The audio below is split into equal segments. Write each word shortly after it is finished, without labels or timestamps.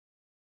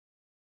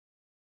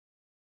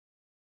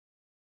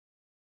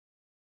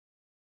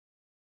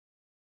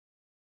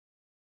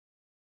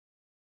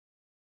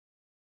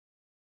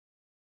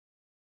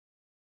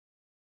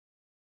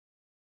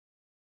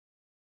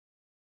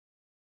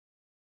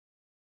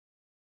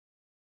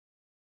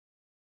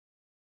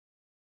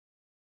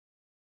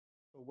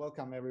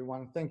Welcome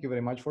everyone. Thank you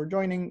very much for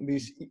joining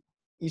this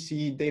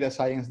ECE Data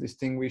Science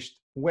Distinguished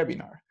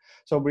webinar.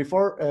 So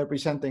before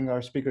presenting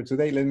our speaker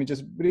today, let me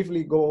just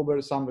briefly go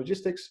over some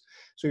logistics.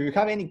 So if you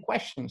have any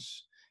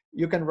questions,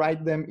 you can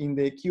write them in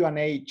the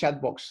Q&A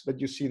chat box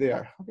that you see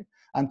there. Okay.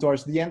 And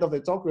towards the end of the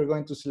talk, we're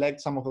going to select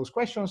some of those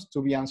questions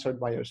to be answered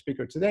by our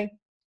speaker today.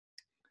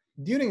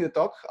 During the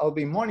talk, I'll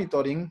be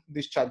monitoring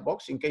this chat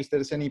box in case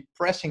there's any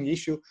pressing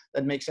issue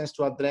that makes sense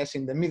to address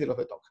in the middle of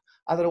the talk.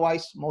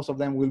 Otherwise, most of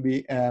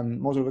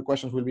the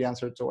questions will be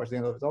answered towards the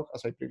end of the talk,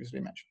 as I previously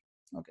mentioned.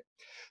 Okay.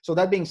 So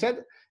that being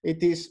said,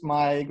 it is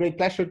my great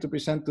pleasure to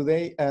present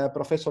today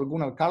Professor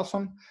Gunnar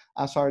Carlsson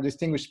as our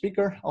distinguished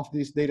speaker of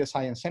this data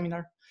science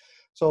seminar.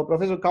 So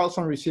Professor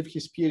Carlsson received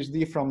his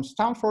PhD from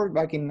Stanford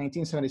back in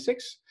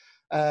 1976.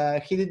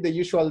 He did the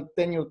usual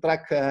tenure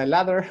track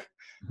ladder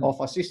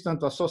of assistant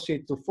to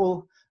associate to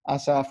full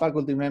as a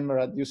faculty member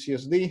at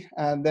UCSD,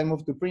 and then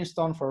moved to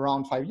Princeton for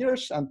around 5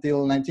 years until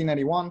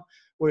 1991,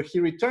 where he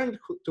returned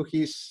to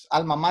his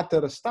alma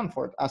mater,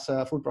 Stanford, as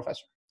a full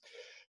professor.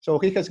 So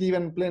he has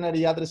given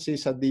plenary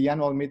addresses at the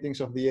annual meetings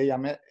of the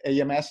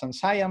AMS and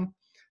SIAM,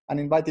 an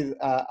invited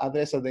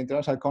address at the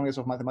International Congress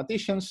of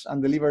Mathematicians,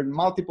 and delivered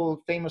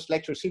multiple famous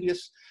lecture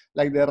series,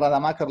 like the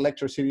Rademacher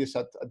lecture series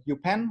at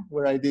UPenn,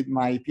 where I did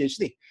my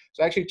PhD.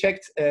 So I actually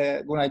checked,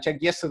 when I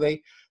checked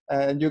yesterday,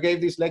 you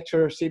gave this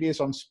lecture series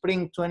on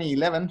spring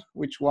 2011,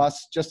 which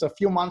was just a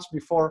few months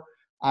before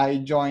I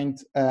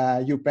joined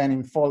UPenn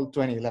in fall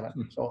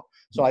 2011.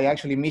 So I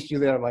actually missed you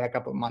there by a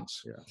couple of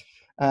months.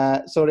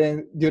 Yeah. So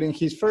then during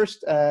his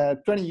first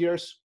 20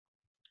 years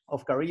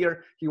of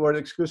career, he worked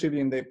exclusively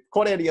in the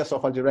core areas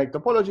of algebraic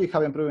topology,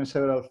 having proven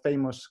several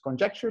famous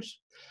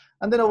conjectures.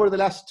 And then over the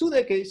last 2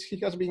 decades, he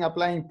has been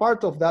applying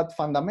part of that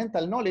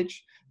fundamental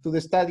knowledge to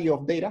the study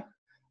of data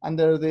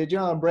under the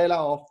general umbrella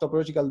of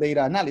topological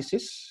data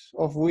analysis,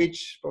 of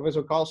which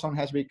Professor Carlsson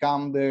has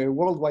become the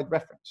worldwide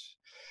reference.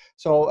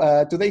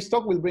 So today's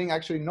talk will bring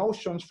actually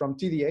notions from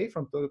TDA,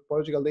 from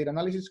topological data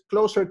analysis,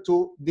 closer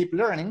to deep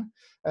learning,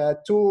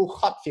 two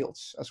hot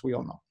fields, as we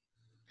all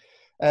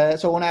know.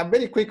 So on a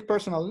very quick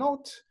personal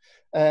note,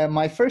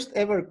 my first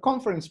ever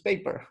conference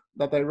paper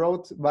that I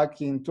wrote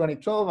back in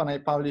 2012 and I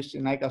published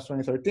in ICAS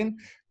 2013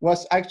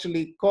 was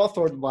actually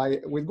co-authored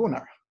with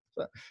Gunnar.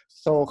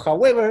 So,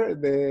 however,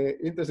 the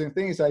interesting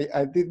thing is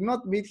I did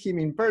not meet him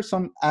in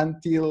person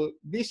until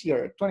this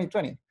year,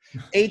 2020,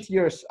 8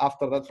 years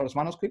after that first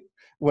manuscript,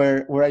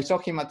 where I saw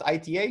him at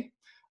ITA,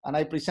 and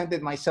I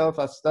presented myself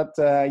as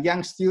that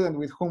young student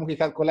with whom he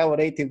had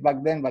collaborated back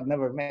then, but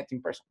never met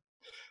in person.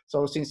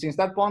 So since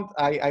that point,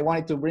 I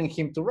wanted to bring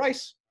him to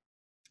Rice,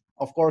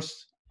 of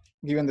course,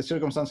 given the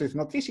circumstances,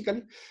 not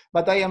physically,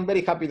 but I am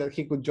very happy that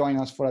he could join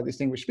us for a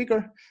distinguished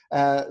speaker.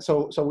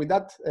 So with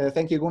that,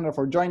 thank you, Gunnar,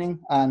 for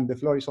joining, and the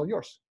floor is all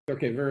yours.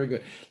 Okay, very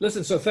good.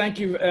 Listen, so thank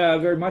you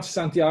very much,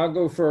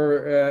 Santiago,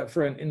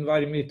 for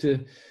inviting me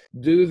to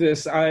do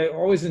this. I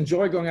always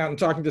enjoy going out and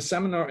talking to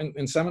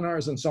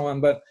seminars and so on,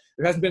 but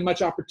there hasn't been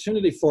much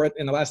opportunity for it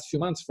in the last few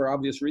months for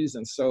obvious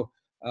reasons. So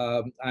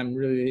I'm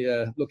really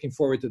looking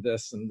forward to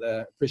this and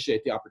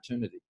appreciate the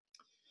opportunity.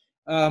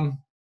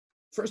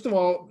 First of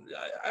all,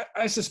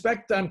 I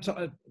suspect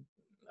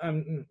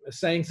I'm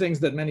saying things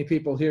that many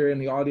people here in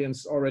the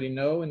audience already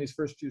know in these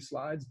first few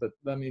slides, but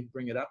let me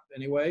bring it up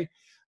anyway.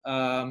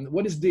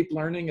 What is deep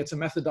learning? It's a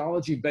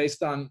methodology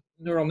based on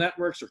neural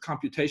networks or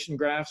computation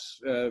graphs,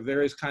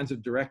 various kinds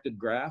of directed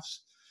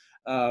graphs.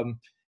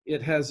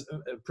 It has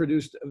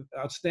produced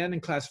outstanding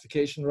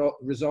classification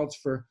results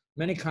for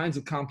many kinds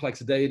of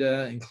complex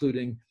data,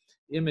 including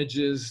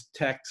images,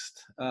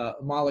 text,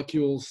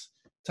 molecules,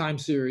 time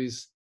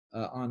series,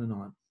 on and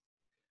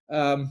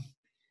on.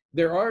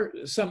 There are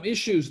some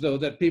issues, though,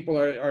 that people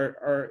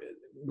are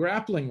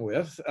grappling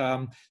with.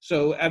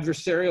 So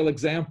adversarial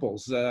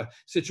examples,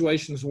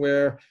 situations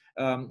where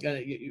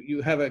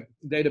you have a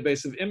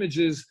database of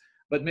images,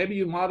 but maybe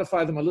you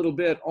modify them a little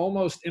bit,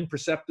 almost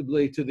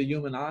imperceptibly to the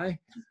human eye,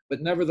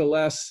 but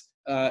nevertheless,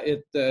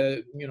 it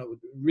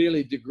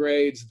really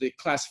degrades the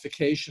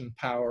classification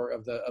power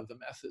of the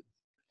method.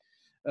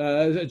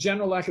 A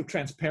general lack of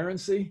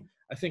transparency.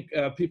 I think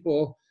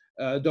people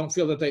don't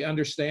feel that they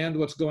understand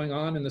what's going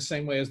on in the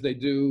same way as they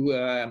do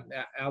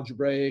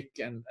algebraic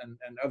and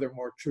other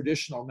more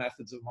traditional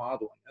methods of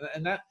modeling.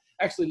 And that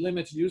actually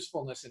limits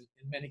usefulness in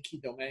many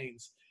key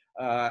domains.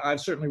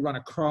 I've certainly run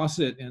across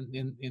it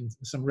in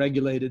some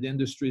regulated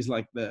industries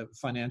like the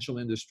financial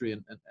industry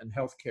and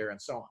healthcare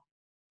and so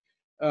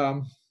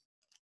on.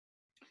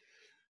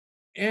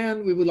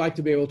 And we would like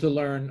to be able to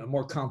learn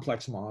more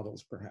complex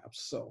models,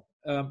 perhaps. So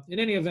in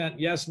any event,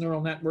 yes,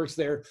 neural networks,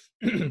 they're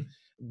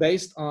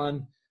based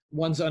on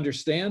one's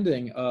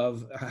understanding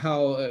of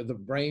how the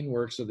brain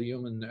works, or the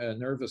human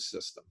nervous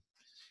system.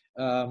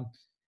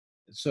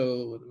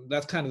 So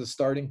that's kind of the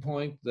starting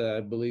point.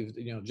 I believe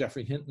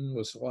Geoffrey Hinton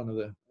was one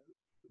of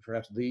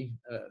perhaps the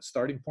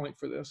starting point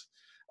for this.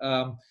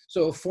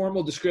 So a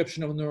formal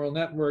description of neural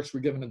networks,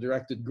 we're given a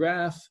directed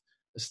graph.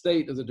 The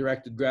state of the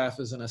directed graph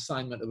is an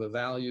assignment of a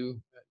value,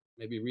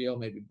 maybe real,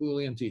 maybe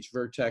Boolean, to each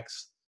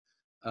vertex.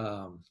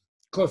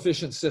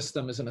 coefficient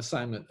system is an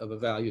assignment of a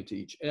value to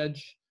each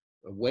edge,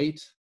 a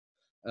weight.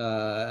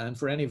 And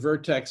for any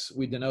vertex,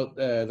 we denote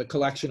the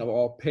collection of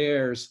all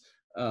pairs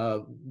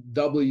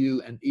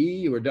W and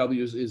E, where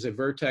W is a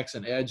vertex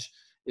and edge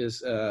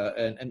is,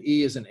 and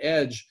E is an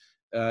edge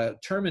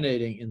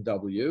terminating in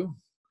W.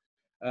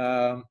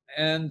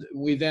 And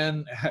we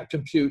then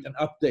compute an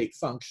update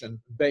function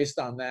based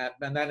on that,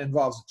 and that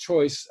involves a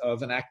choice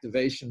of an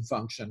activation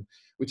function,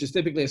 which is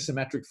typically a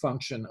symmetric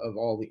function of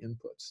all the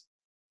inputs.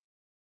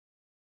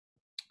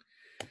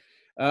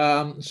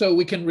 So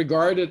we can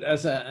regard it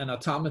as an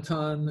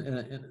automaton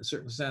in a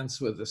certain sense,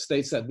 with the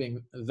state set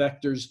being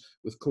vectors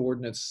with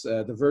coordinates,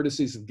 the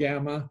vertices of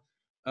gamma.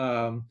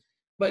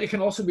 But it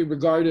can also be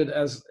regarded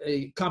as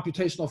a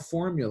computational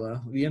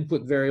formula, the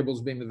input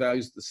variables being the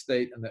values of the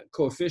state, and the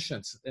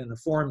coefficients in the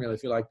formula,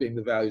 if you like, being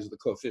the values of the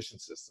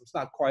coefficient system. It's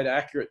not quite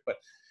accurate, but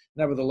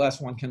nevertheless,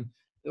 one can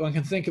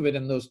think of it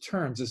in those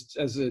terms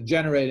as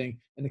generating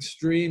an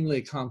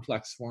extremely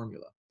complex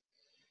formula.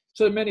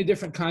 So there are many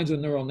different kinds of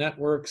neural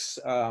networks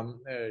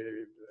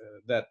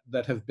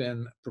that have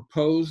been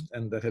proposed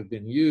and that have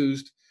been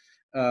used.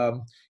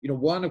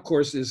 One, of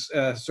course, is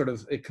sort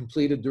of a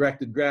completed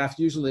directed graph.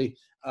 Usually,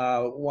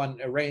 one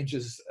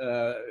arranges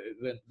the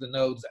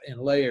nodes in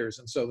layers,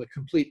 and so the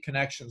complete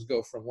connections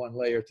go from one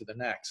layer to the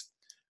next.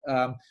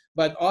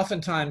 But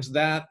oftentimes,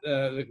 the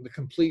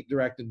complete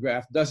directed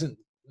graph doesn't,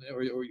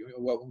 or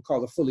what we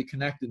call the fully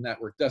connected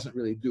network, doesn't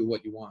really do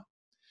what you want.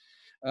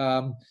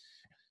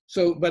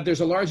 But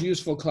there's a large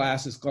useful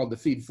class, it's called the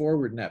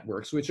feed-forward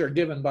networks, which are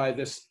given by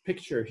this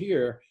picture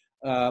here,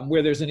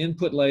 where there's an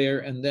input layer,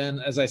 and then,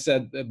 as I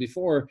said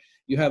before,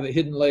 you have a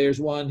hidden layers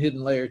 1,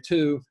 hidden layer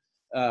 2,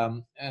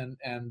 and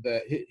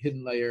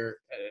hidden layer,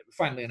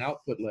 finally an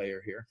output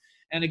layer here.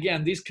 And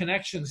again, these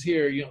connections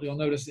here, you'll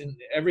notice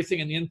everything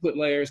in the input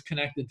layer is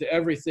connected to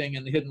everything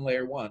in the hidden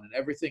layer 1, and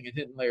everything in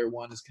hidden layer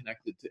 1 is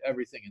connected to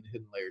everything in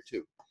hidden layer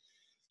 2.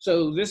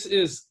 So this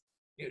is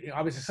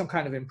obviously some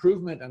kind of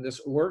improvement, and this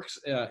works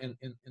in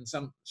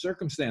some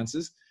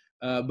circumstances,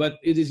 but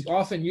it is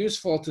often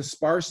useful to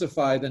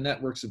sparsify the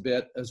networks a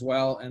bit as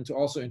well, and to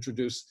also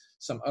introduce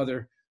some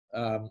other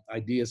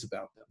ideas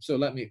about them. So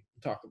let me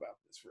talk about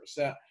this for a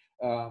sec.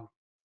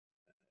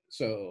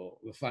 So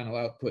the final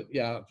output,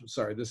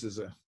 sorry, this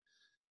is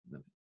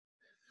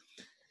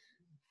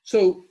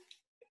so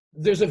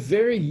there's a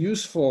very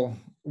useful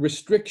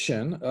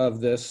restriction of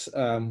this,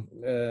 or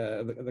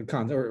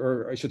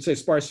I should say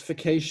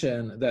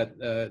sparsification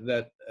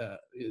that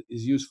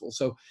is useful.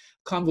 So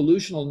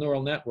convolutional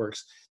neural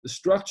networks, the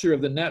structure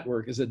of the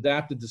network is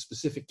adapted to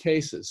specific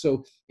cases.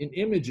 So in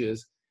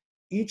images,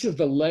 each of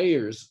the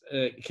layers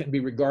can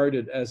be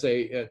regarded as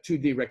a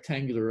 2D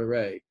rectangular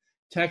array.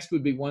 Text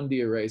would be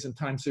 1D arrays, and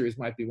time series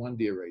might be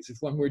 1D arrays.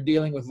 If one were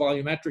dealing with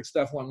volumetric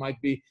stuff, one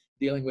might be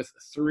dealing with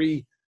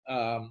 3D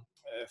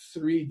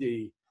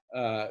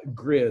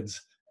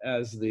grids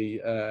as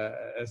the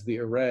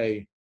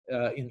array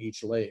in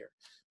each layer.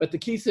 But the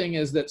key thing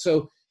is that,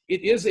 so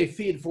it is a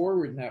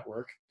feed-forward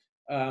network,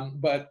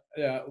 but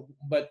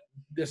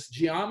this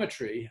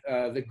geometry,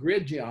 the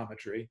grid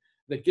geometry,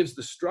 that gives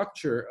the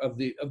structure of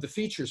the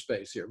feature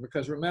space here.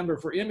 Because remember,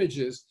 for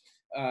images,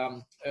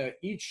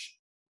 each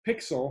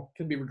pixel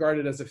can be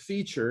regarded as a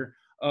feature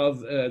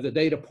of the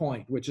data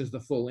point, which is the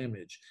full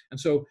image. And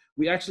so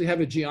we actually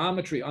have a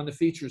geometry on the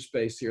feature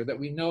space here that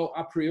we know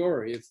a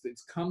priori. It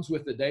comes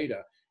with the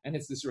data, and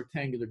it's this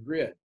rectangular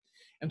grid.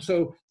 And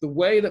so the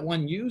way that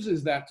one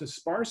uses that to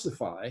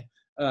sparsify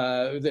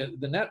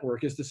the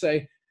network is to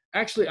say,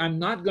 actually, I'm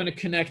not going to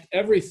connect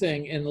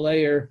everything in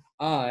layer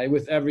I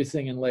with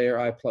everything in layer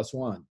I plus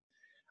 1.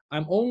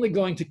 I'm only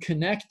going to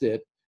connect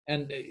it,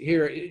 and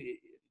here,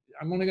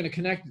 I'm only going to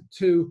connect it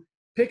to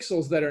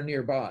pixels that are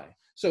nearby.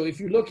 So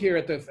if you look here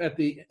at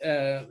the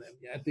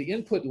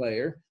input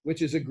layer,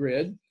 which is a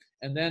grid,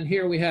 and then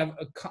here we have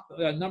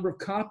a number of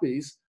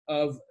copies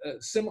of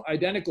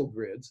identical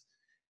grids.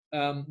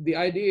 The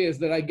idea is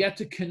that I get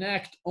to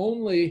connect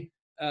only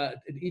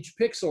each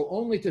pixel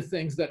only to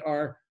things that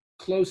are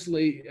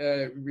closely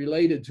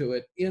related to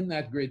it in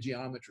that grid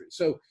geometry.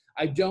 So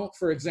I don't,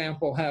 for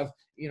example, have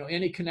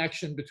any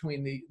connection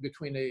between a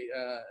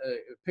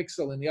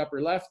pixel in the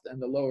upper left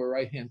and the lower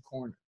right-hand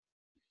corner.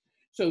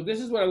 So this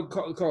is what I would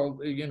call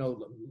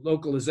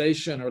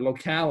localization or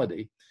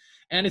locality,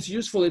 and it's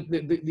useful.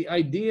 The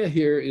idea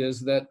here is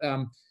that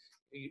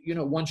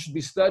one should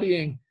be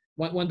studying.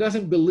 One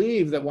doesn't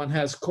believe that one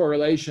has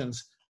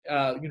correlations,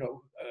 of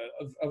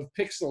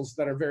pixels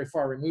that are very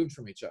far removed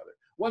from each other.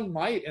 One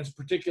might in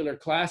particular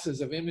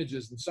classes of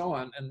images and so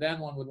on, and then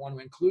one would want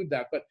to include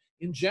that. But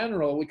in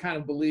general, we kind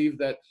of believe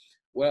that,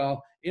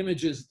 well,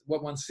 images,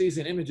 what one sees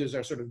in images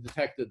are sort of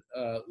detected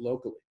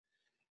locally.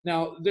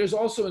 Now, there's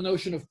also a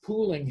notion of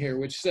pooling here,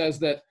 which says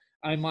that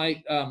I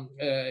might,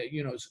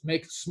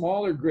 make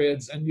smaller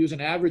grids and use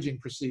an averaging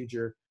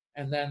procedure,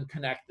 and then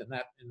connect in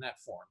that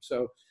form.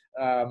 So,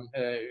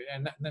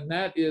 and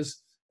that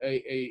is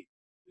a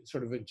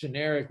sort of a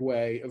generic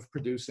way of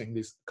producing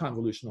these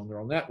convolutional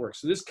neural networks.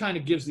 So this kind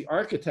of gives the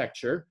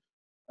architecture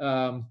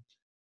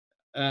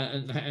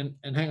and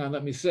hang on,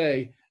 let me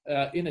say,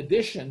 in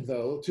addition,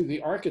 though, to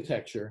the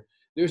architecture,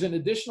 there's an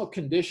additional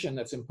condition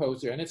that's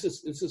imposed here, and this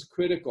is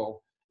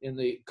critical in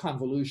the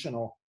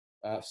convolutional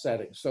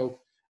setting. So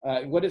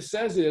what it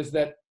says is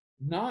that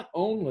not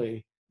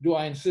only do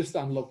I insist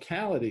on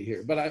locality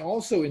here, but I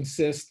also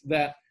insist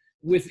that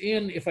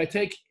within, if I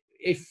take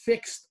a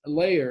fixed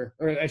layer,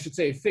 or I should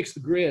say a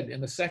fixed grid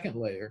in the second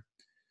layer,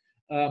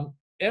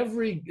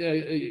 every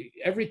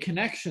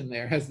connection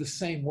there has the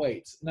same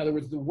weights. In other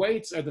words, the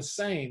weights are the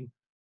same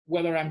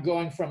whether I'm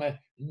going from a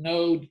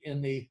node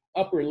in the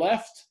upper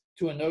left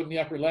to a node in the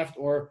upper left,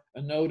 or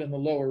a node in the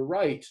lower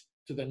right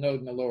to the node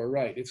in the lower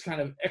right. It's kind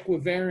of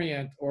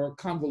equivariant or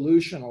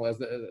convolutional, as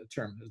the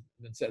term has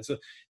been said. So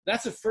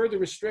that's a further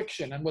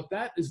restriction. And what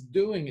that is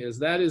doing is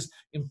that is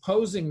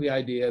imposing the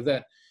idea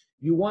that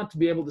you want to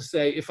be able to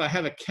say, if I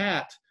have a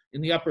cat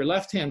in the upper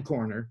left-hand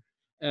corner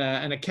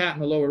and a cat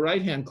in the lower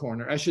right-hand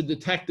corner, I should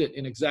detect it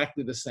in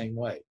exactly the same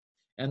way.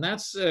 And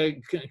that's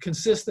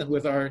consistent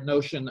with our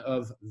notion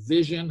of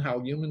vision, how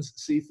humans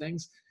see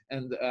things.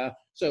 And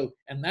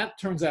and that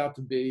turns out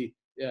to be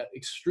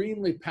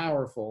extremely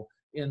powerful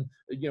in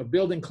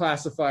building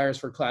classifiers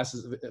for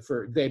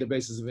for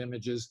databases of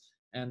images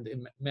and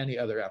in many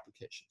other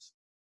applications.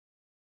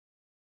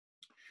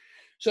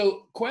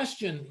 So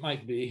question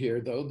might be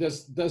here, though,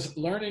 does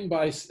learning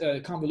by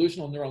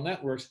convolutional neural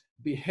networks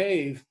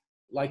behave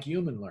like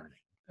human learning?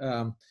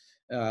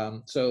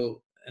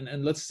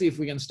 And let's see if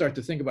we can start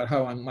to think about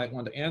how I might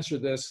want to answer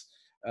this.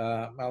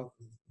 I'll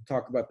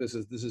talk about this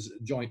as this is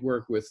joint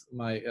work with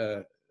my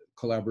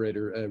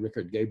collaborator,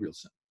 Richard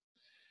Gabrielson.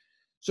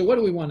 So what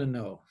do we want to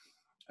know?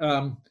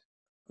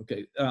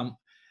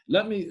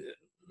 Let me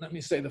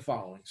say the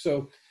following.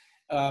 So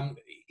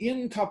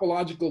in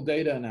topological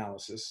data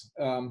analysis,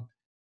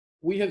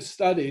 we have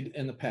studied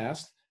in the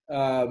past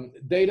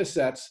data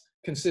sets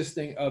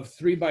consisting of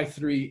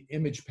 3x3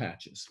 image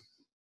patches.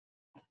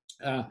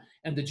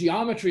 And the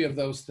geometry of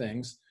those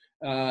things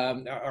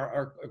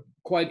are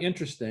quite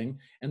interesting,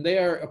 and they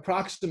are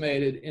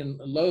approximated in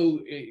low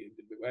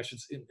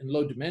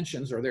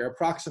dimensions, or they're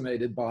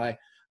approximated by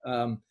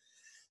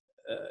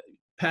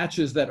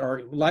patches that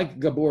are like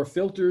Gabor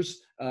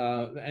filters,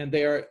 and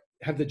they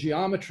have the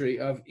geometry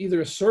of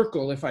either a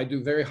circle if I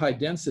do very high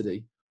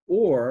density,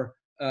 or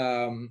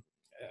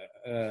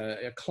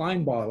a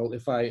Klein bottle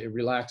if I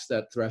relax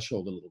that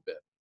threshold a little bit.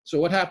 So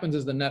what happens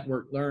is the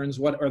network learns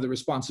what are the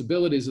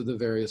responsibilities of the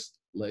various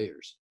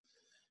layers.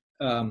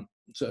 And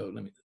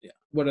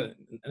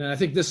I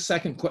think this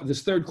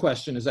third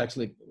question is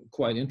actually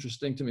quite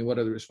interesting to me. What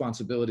are the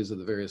responsibilities of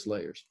the various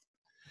layers?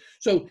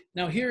 So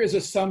now here is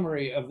a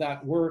summary of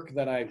that work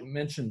that I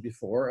mentioned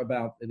before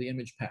about the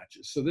image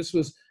patches. So this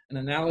was an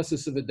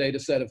analysis of a data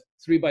set of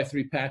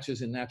 3x3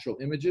 patches in natural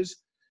images.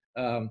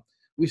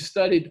 We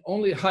studied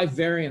only high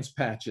variance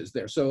patches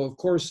there. So of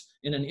course,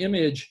 in an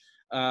image,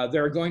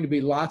 there are going to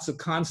be lots of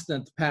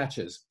constant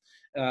patches.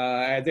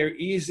 They're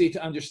easy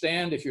to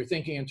understand if you're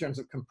thinking in terms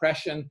of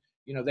compression.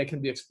 They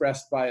can be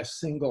expressed by a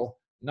single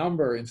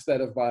number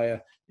instead of by a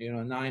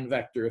 9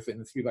 vector if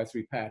in a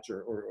 3x3 patch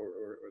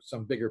or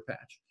some bigger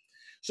patch.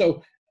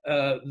 So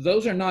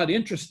those are not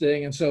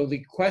interesting, and so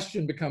the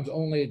question becomes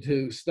only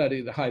to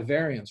study the high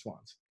variance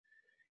ones.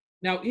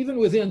 Now, even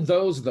within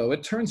those, though,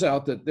 it turns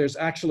out that there's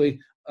actually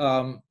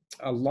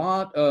a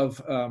lot of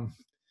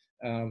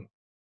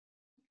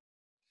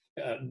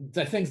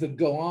the things that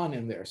go on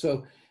in there.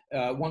 So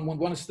one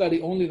want to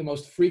study only the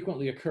most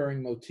frequently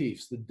occurring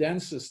motifs, the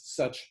densest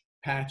such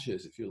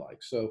patches, if you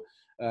like. So,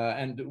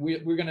 and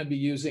we're going to be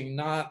using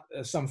not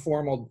some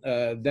formal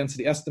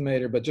density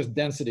estimator, but just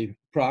density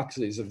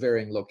proxies of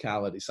varying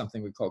locality,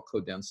 something we call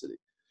codensity.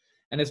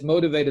 And it's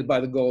motivated by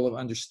the goal of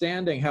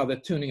understanding how the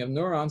tuning of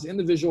neurons in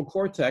the visual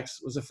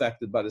cortex was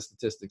affected by the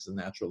statistics of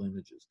natural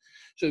images.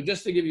 So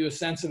just to give you a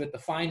sense of it, the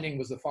finding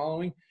was the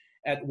following.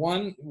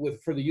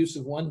 For the use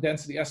of one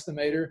density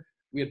estimator,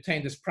 we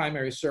obtained this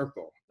primary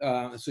circle.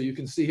 So you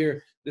can see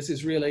here, this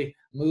is really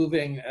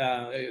moving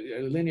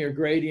a linear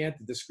gradient,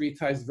 a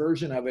discretized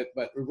version of it,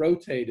 but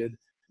rotated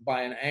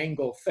by an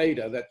angle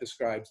theta that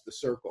describes the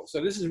circle.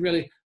 So this is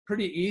really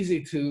pretty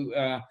easy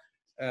to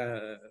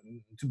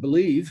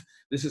believe.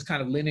 This is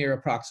kind of linear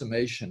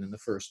approximation in the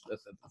first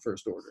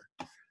order.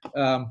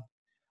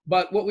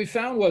 But what we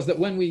found was that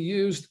when we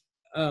used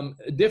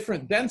a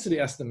different density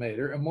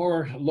estimator, a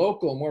more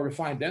local, more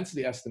refined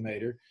density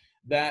estimator,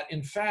 that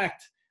in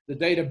fact the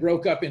data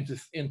broke up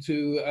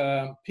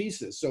into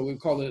pieces. So we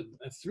call it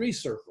 3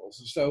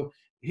 circles. So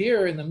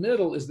here in the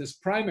middle is this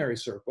primary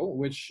circle,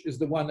 which is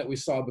the one that we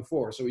saw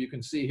before. So you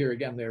can see here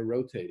again, they're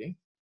rotating.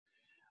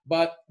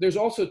 But there's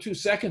also 2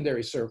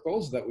 secondary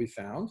circles that we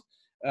found.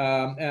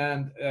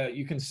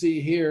 You can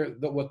see here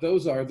that what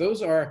those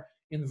are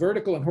in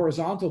vertical and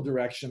horizontal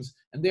directions,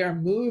 and they are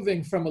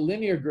moving from a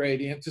linear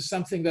gradient to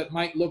something that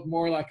might look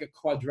more like a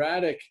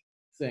quadratic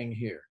thing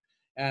here.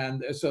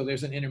 And so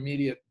there's an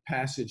intermediate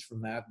passage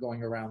from that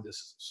going around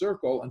this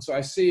circle. And so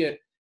I see it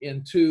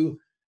in 2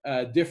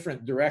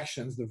 different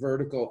directions, the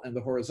vertical and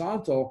the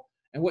horizontal.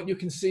 And what you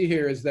can see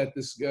here is that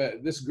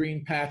this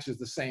green patch is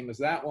the same as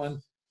that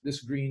one.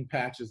 This green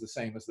patch is the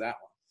same as that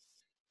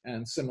one.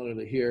 And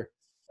similarly here,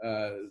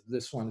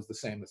 this one is the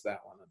same as that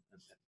one.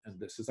 And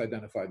this is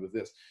identified with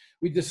this.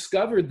 We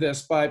discovered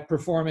this by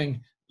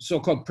performing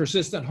so-called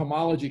persistent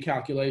homology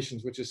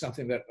calculations, which is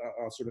something that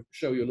I'll sort of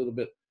show you a little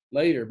bit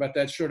later, but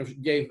that sort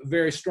of gave a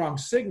very strong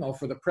signal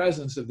for the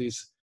presence of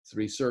these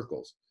three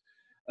circles.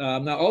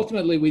 Now,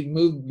 ultimately, we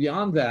moved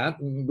beyond that,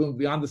 moved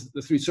beyond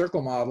the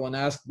three-circle model and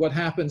asked what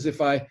happens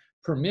if I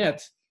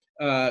permit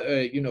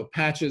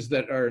patches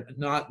that are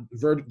not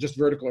just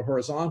vertical or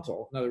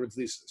horizontal. In other words,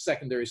 these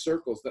secondary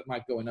circles that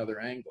might go in other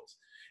angles.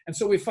 And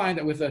so we find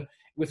that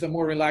with a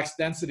more relaxed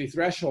density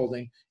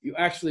thresholding, you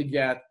actually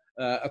get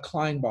a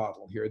Klein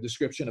bottle here, a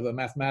description of a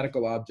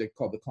mathematical object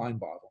called the Klein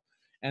bottle.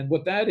 And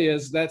what that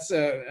is, that's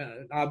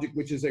an object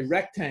which is a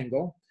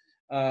rectangle,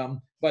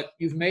 but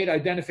you've made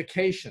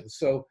identifications.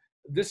 So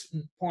this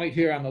point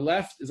here on the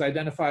left is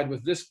identified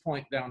with this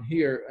point down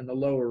here in the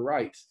lower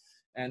right.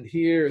 And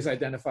here is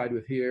identified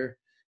with here.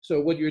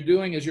 So what you're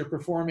doing is you're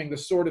performing the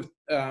sort of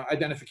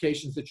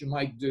identifications that you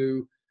might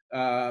do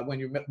when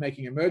you're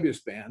making a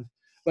Möbius band.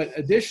 But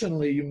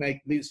additionally, you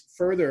make these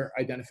further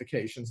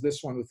identifications,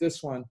 this one with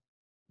this one,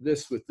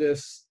 this with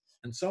this,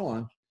 and so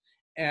on.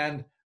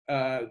 And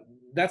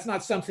that's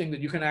not something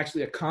that you can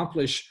actually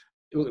accomplish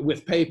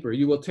with paper.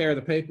 You will tear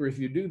the paper if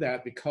you do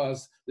that,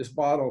 because this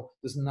bottle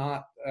does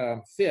not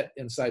fit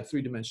inside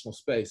three-dimensional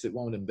space. It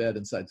won't embed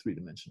inside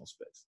three-dimensional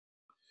space.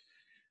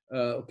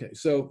 Okay,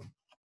 so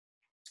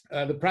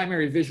the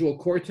primary visual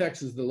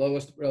cortex is the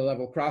lowest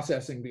level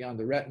processing beyond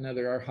the retina.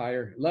 There are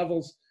higher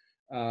levels,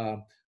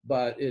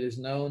 but it is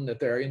known that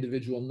there are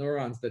individual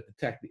neurons that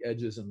detect the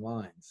edges and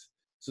lines.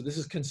 So this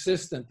is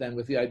consistent then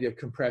with the idea of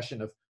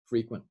compression of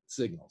frequent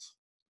signals.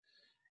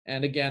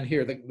 And again,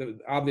 here,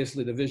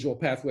 obviously the visual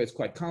pathway is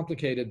quite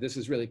complicated. This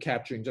is really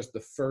capturing just the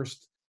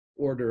first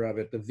order of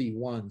it, the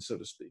V1, so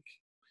to speak.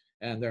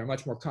 And there are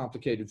much more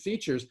complicated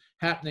features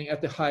happening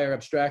at the higher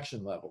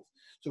abstraction levels.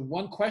 So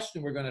one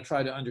question we're going to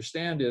try to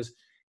understand is,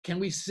 can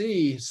we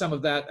see some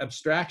of that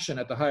abstraction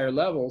at the higher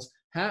levels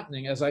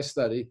happening as I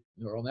study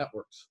neural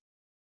networks?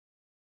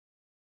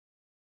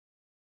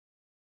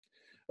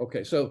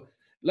 Okay, so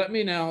let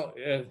me now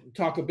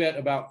talk a bit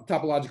about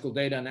topological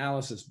data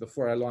analysis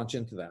before I launch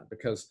into that,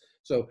 because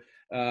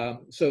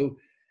the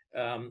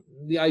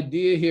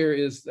idea here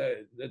is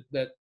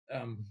that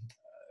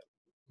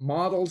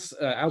models,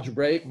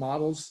 algebraic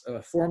models,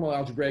 formal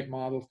algebraic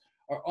models,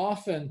 are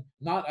often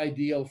not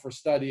ideal for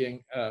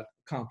studying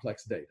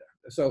complex data.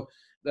 So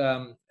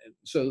the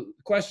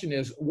question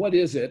is, what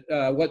is it?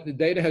 What the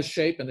data has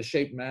shape, and the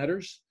shape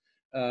matters.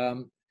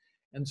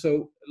 And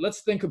so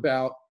let's think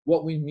about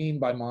what we mean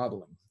by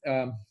modeling.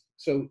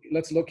 So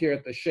let's look here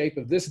at the shape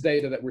of this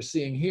data that we're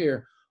seeing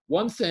here.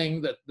 One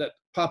thing that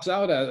pops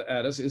out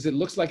at us is it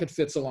looks like it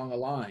fits along a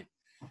line.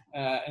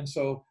 And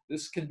so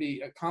this can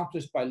be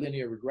accomplished by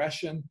linear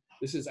regression.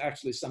 This is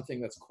actually something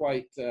that's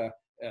quite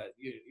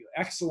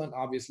excellent,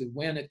 obviously,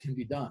 when it can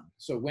be done.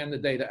 So when the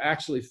data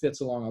actually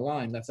fits along a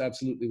line, that's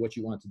absolutely what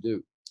you want to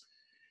do.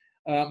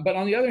 But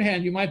on the other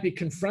hand, you might be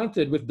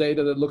confronted with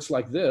data that looks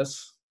like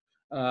this,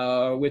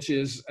 which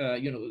is,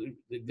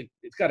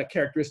 it's got a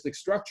characteristic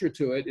structure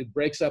to it. It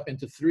breaks up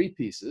into three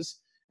pieces.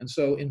 And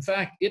so, in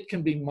fact, it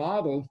can be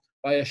modeled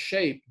by a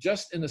shape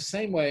just in the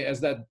same way as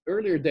that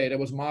earlier data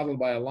was modeled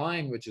by a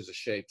line, which is a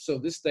shape. So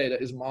this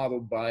data is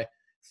modeled by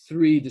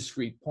three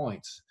discrete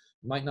points.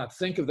 You might not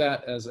think of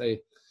that as a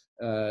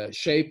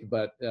shape,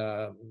 but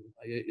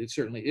it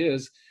certainly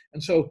is.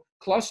 And so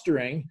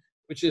clustering,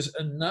 which is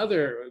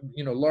another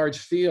large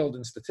field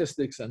in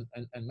statistics and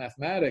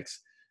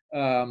mathematics,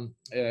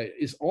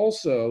 is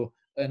also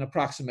an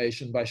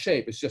approximation by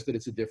shape. It's just that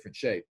it's a different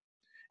shape.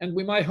 And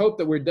we might hope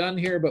that we're done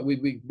here, but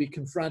we'd be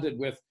confronted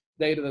with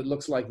data that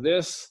looks like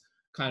this,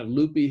 kind of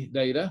loopy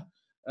data,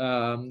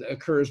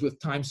 occurs with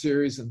time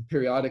series and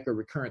periodic or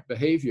recurrent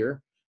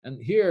behavior.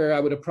 And here I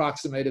would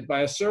approximate it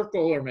by a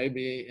circle or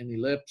maybe an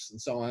ellipse and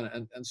so on.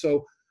 And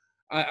so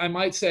I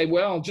might say,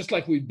 well, just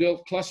like we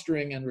built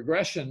clustering and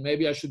regression,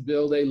 maybe I should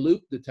build a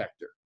loop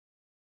detector.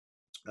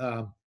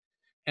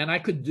 And I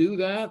could do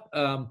that.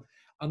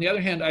 On the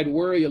other hand, I'd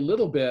worry a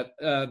little bit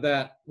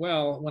that,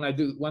 well,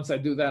 once I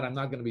do that, I'm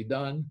not going to be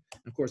done.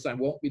 Of course, I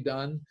won't be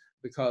done,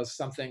 because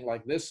something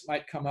like this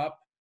might come up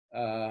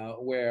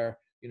where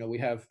we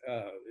have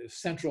a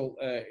central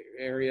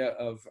area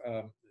of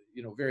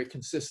very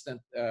consistent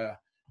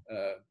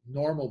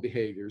normal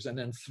behaviors, and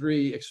then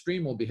three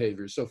extremal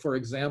behaviors. So, for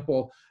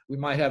example, we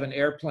might have an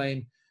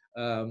airplane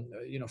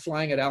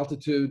flying at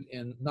altitude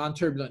in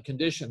non-turbulent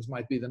conditions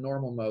might be the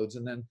normal modes,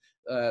 and then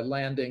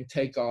landing,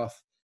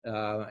 takeoff,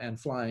 and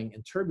flying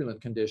in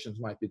turbulent conditions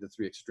might be the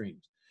three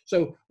extremes.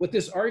 So what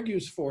this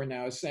argues for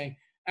now is saying,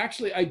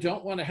 actually, I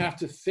don't want to have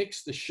to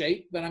fix the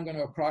shape that I'm going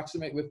to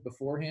approximate with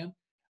beforehand.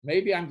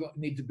 Maybe I'm going to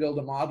need to build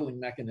a modeling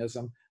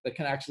mechanism that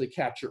can actually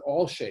capture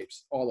all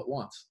shapes all at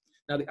once.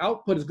 Now, the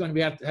output is going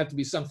to have to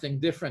be something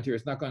different here.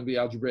 It's not going to be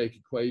algebraic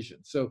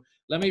equations. So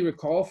let me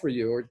recall for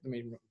you, or let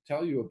me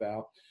tell you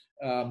about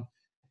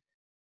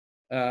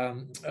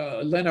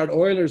Leonhard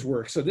Euler's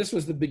work. So this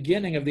was the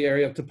beginning of the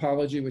area of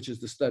topology, which is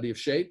the study of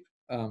shape.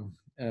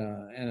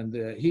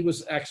 He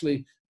was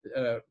actually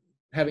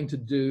having to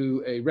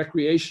do a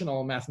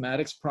recreational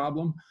mathematics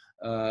problem,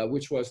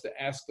 which was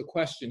to ask the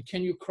question,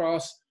 can you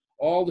cross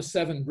all the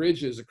 7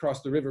 bridges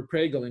across the River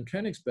Pregel in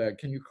Königsberg?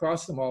 Can you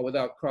cross them all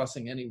without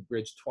crossing any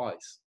bridge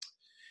twice?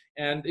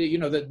 And you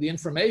know, the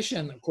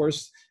information, of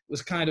course,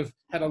 was kind of,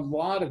 had a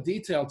lot of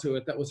detail to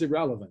it that was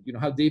irrelevant. You know,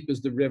 how deep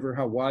is the river?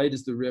 How wide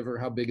is the river?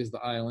 How big is the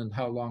island?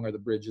 How long are the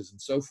bridges,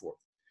 and so forth.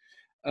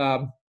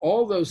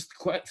 All those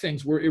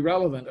things were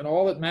irrelevant, and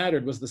all that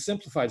mattered was the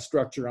simplified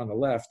structure on the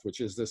left, which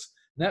is this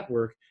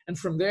network. And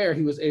from there,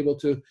 he was able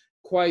to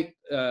quite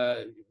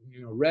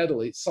you know,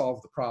 readily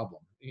solve the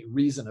problem,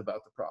 reason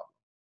about the problem.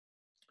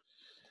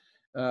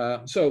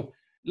 So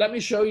let me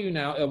show you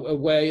now a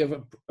way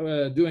of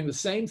doing the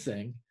same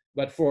thing,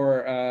 but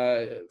for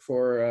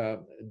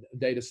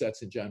data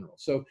sets in general.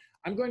 So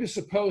I'm going to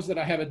suppose that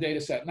I have a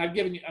data set, and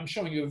I'm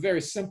showing you a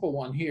very simple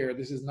one here.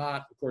 This is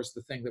not, of course,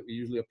 the thing that we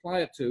usually apply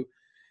it to.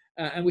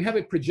 And we have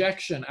a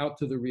projection out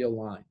to the real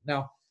line.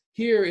 Now,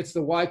 here it's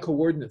the y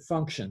coordinate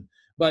function,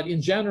 but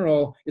in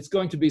general, it's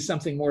going to be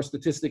something more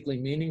statistically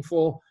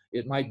meaningful.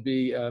 It might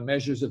be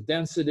measures of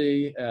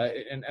density,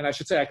 and I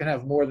should say I can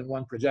have more than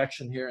one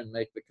projection here and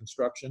make the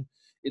construction.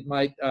 It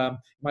might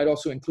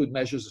also include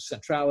measures of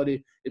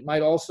centrality. It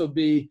might also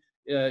be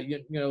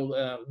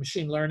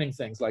machine learning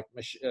things like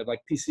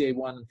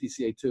PCA1 and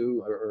PCA2,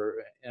 or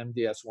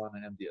MDS1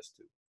 and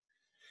MDS2.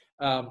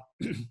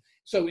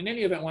 So in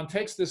any event, one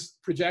takes this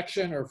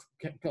projection or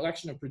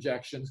collection of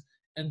projections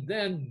and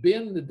then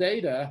bin the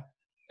data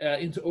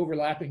into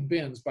overlapping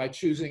bins by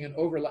choosing an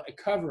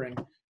covering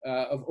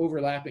of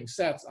overlapping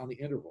sets on the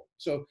interval.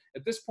 So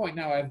at this point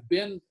now I've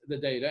binned the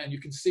data, and you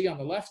can see on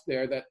the left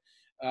there that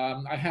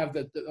I have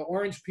the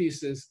orange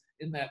pieces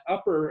in that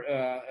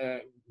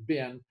upper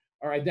bin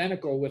are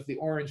identical with the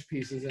orange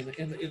pieces in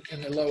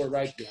the lower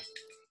right bin.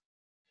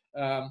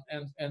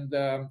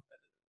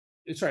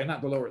 Sorry,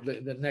 not the lower,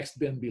 the next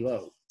bin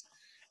below.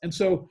 And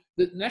so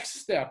the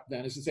next step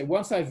then is to say,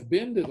 once I've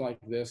binned it like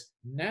this,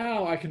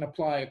 now I can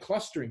apply a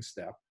clustering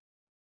step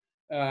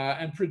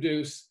and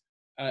produce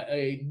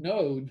a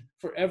node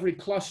for every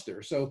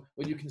cluster. So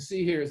what you can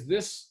see here is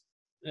this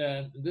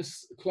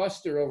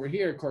cluster over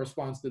here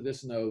corresponds to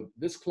this node,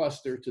 this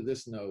cluster to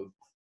this node,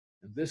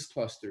 and this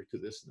cluster to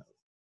this node.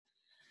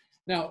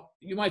 Now,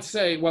 you might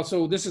say, well,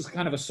 so this is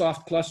kind of a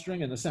soft clustering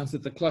in the sense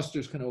that the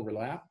clusters can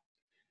overlap.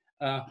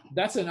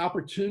 That's an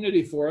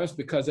opportunity for us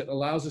because it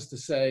allows us to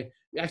say,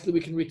 actually,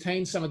 we can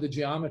retain some of the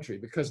geometry,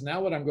 because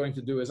now what I'm going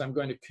to do is I'm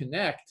going to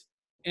connect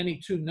any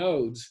 2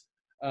 nodes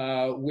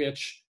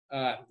which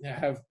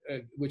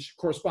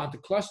correspond to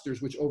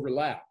clusters which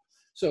overlap.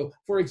 So,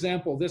 for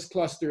example, this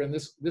cluster and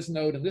this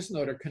node and this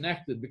node are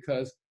connected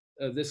because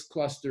this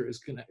cluster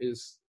is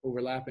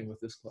overlapping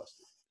with this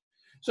cluster.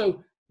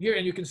 So here,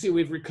 and you can see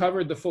we've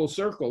recovered the full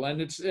circle,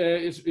 and it's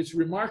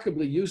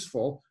remarkably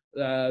useful.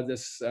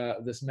 This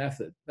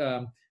method.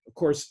 Of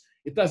course,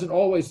 it doesn't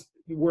always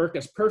work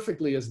as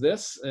perfectly as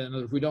this, and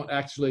if we don't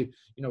actually,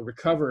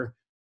 recover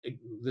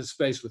this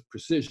space with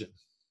precision.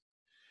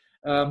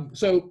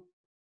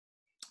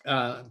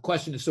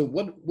 Question is, so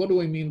what do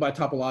we mean by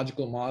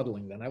topological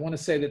modeling then? I want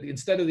to say that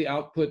instead of the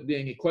output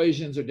being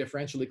equations or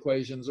differential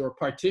equations or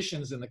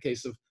partitions in the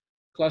case of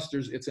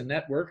clusters, it's a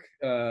network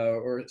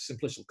or a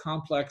simplicial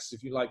complex,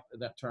 if you like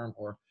that term,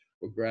 or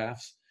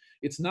graphs.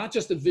 It's not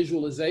just a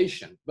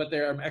visualization, but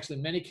there are actually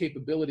many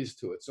capabilities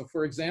to it. So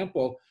for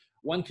example,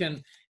 one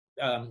can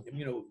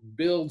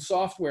build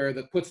software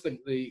that puts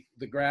the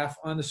graph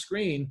on the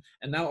screen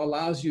and now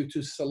allows you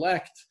to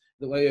select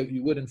the way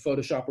you would in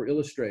Photoshop or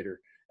Illustrator.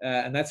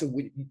 And that's a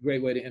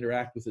great way to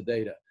interact with the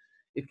data.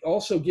 It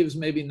also gives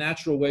maybe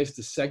natural ways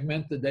to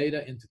segment the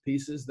data into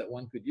pieces that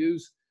one could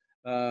use.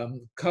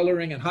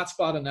 Coloring and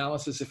hotspot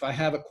analysis, if I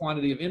have a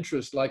quantity of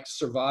interest like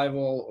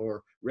survival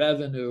or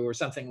revenue or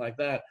something like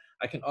that,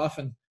 I can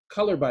often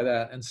color by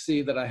that and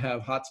see that I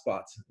have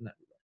hotspots in that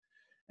regard.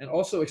 And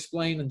also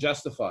explain and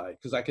justify,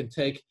 because I can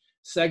take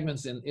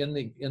segments in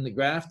the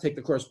graph, take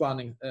the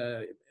corresponding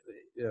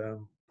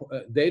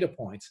data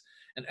points,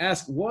 and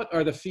ask what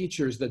are the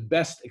features that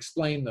best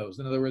explain those.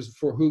 In other words,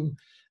 for whom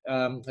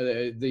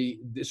the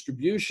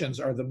distributions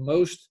are the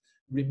most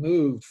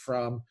removed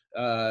from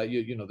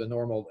the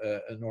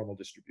normal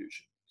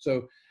distribution.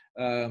 So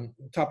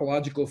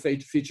topological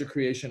feature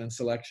creation and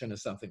selection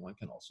is something one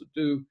can also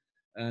do,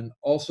 and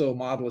also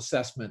model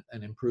assessment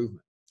and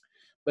improvement.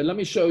 But let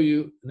me show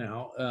you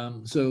now.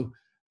 Let's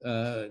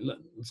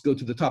go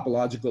to the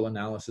topological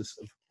analysis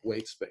of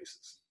weight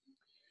spaces.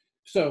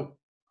 So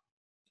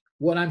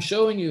what I'm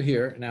showing you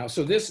here now,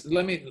 so this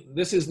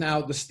is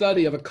now the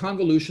study of a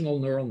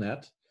convolutional neural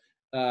net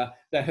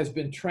that has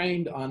been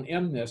trained on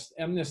MNIST.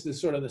 MNIST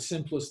is sort of the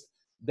simplest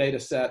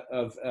data set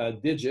of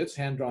digits,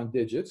 hand-drawn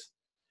digits.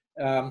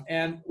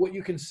 And what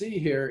you can see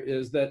here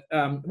is that,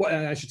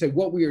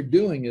 what we are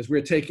doing is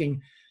we're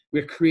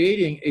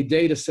creating a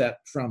data set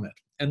from it.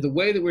 And the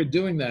way that we're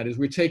doing that is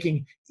we're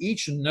taking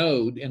each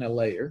node in a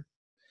layer,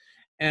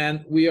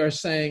 And we are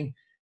saying,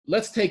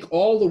 let's take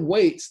all the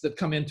weights that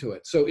come into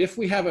it. So if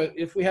we have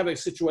a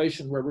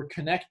situation where we're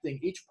connecting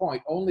each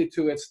point only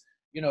to its,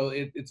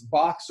 its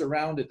box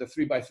around it, the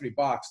 3x3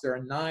 box, there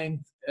are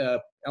 9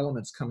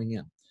 elements coming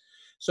in.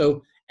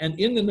 So, and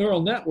in the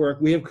neural network,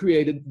 we have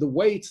created the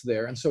weights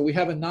there. And so we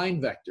have a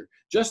 9 vector,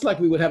 just like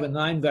we would have a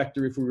 9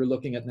 vector if we were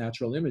looking at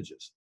natural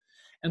images.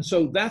 And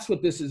so that's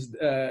what this is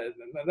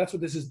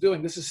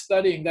doing. This is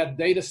studying that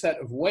data set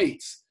of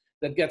weights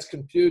that gets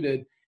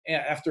computed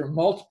after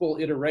multiple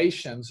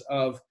iterations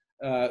of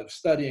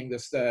studying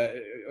this, of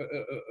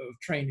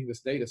training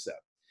this data set.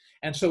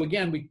 And so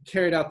again, we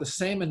carried out the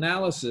same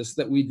analysis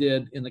that we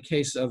did in the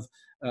case of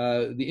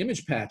the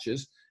image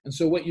patches. And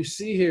so what you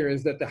see here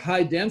is that the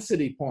high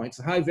density points,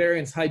 the high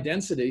variance, high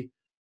density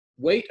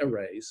weight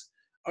arrays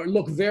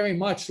look very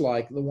much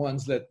like the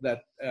ones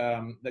that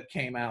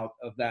came out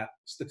of that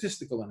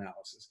statistical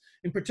analysis.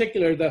 In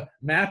particular, the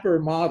mapper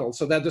model.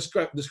 So that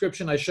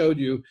description I showed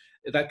you,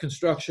 that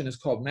construction is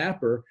called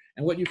mapper.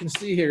 And what you can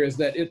see here is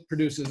that it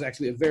produces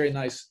actually a very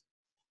nice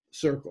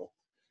circle.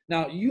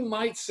 Now, you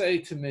might say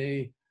to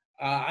me,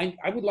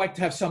 I would like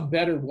to have some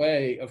better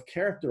way of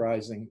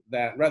characterizing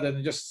that rather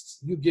than just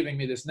you giving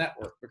me this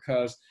network,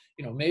 because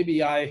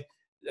maybe I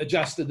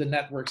adjusted the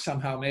network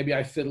somehow, maybe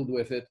I fiddled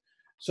with it.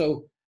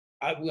 So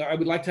I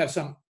would like to have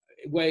some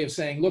way of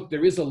saying, look,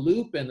 there is a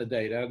loop in the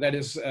data that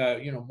is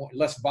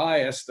less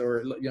biased,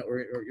 or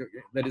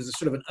that is a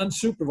sort of an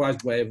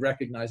unsupervised way of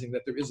recognizing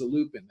that there is a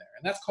loop in there,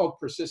 and that's called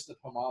persistent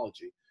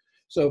homology.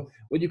 So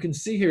what you can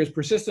see here is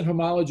persistent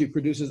homology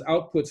produces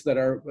outputs that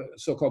are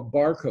so-called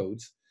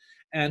barcodes.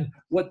 And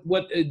what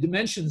a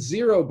dimension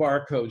 0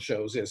 barcode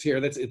shows is here,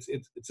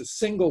 it's a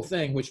single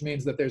thing, which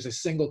means that there's a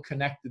single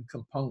connected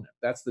component.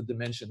 That's the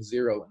dimension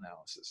 0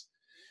 analysis.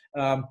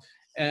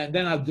 And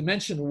then a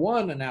dimension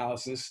 1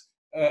 analysis,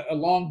 a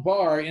long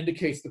bar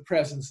indicates the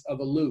presence of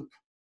a loop.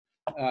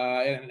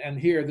 And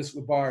here this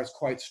bar is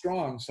quite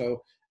strong.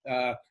 So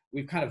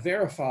we've kind of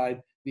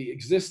verified the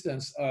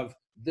existence of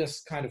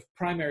this kind of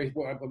primary,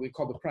 what we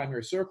call the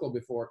primary circle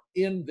before,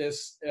 in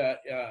this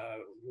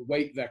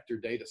weight vector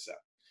data set.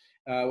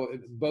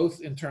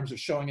 Both in terms of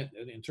showing it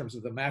in terms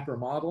of the mapper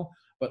model,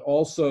 but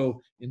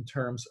also in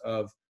terms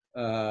of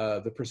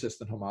the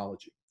persistent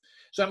homology.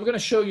 So I'm going to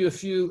show you a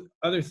few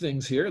other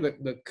things here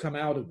that come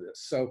out of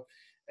this. So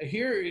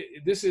here,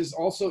 this is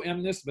also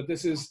MNIST, but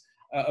this is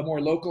a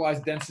more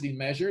localized density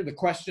measure. The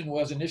question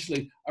was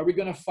initially, are we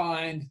going to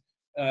find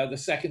the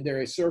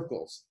secondary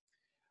circles?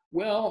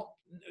 Well,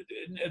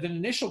 the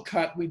initial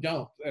cut, we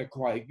don't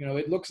quite.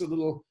 It looks a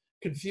little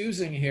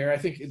confusing here. I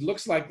think it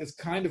looks like this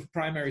kind of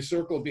primary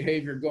circle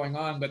behavior going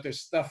on, but there's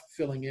stuff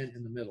filling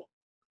in the middle.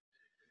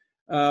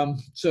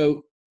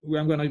 So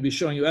I'm going to be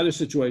showing you other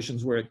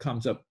situations where it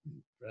comes up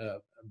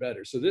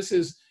better. So this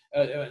is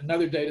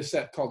another data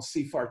set called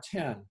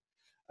CFAR10,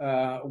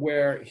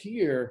 where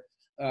here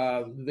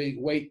the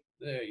weight,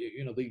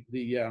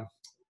 the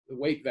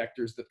weight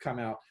vectors that come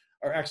out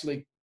are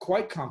actually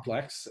quite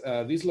complex.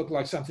 These look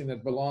like something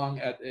that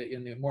belong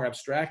in the more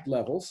abstract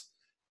levels.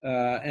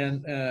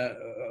 And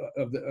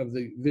of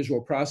the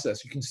visual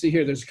process. You can see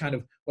here there's kind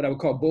of what I would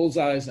call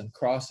bullseyes and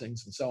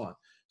crossings and so on.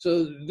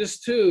 So this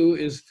too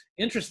is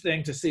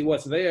interesting to see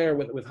what's there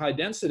with high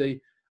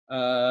density,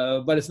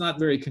 but it's not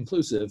very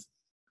conclusive.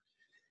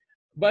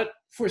 But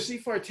for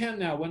CFAR10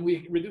 now, when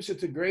we reduce it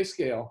to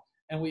grayscale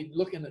and we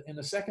look in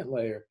the second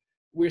layer,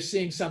 we're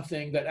seeing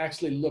something that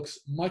actually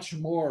looks much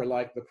more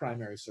like the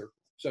primary circle.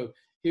 So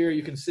here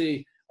you can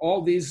see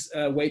all these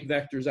weight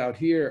vectors out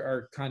here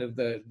are kind of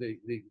the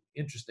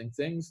interesting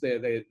things.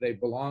 They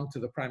belong to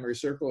the primary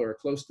circle or are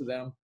close to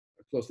them,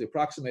 or closely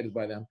approximated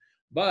by them,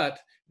 but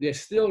they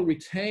still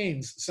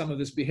retains some of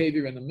this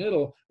behavior in the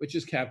middle, which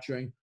is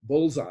capturing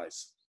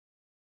bullseyes.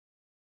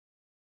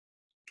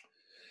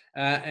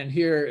 And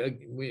here,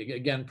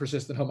 again,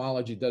 persistent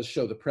homology does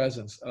show the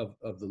presence of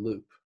the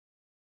loop.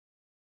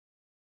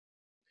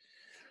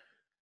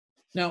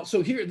 Now,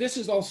 so here, this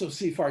is also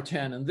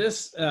CFAR10, and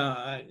this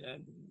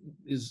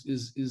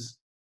is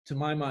to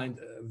my mind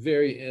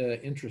very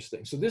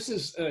interesting. So this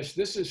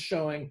is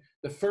showing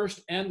the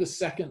first and the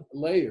second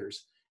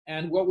layers,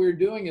 and what we're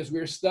doing is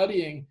we're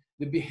studying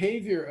the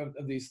behavior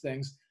of these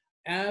things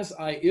as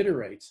I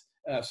iterate.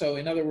 So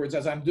in other words,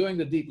 as I'm doing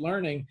the deep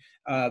learning,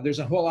 there's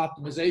a whole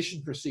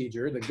optimization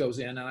procedure that goes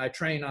in, and I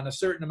train on a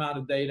certain amount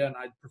of data, and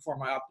I perform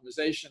my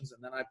optimizations,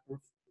 and then I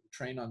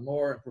train on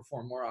more and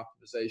perform more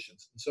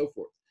optimizations, and so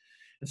forth.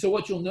 And so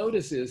what you'll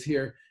notice is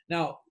here,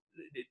 now,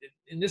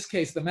 in this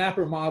case, the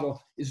mapper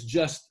model is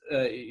just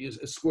is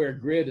a square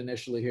grid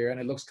initially here, and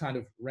it looks kind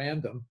of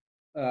random.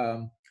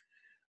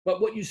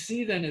 But what you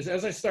see then is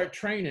as I start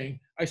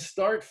training, I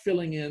start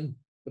filling in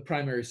the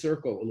primary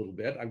circle a little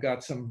bit. I've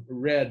got some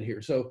red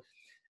here. So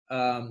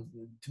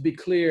to be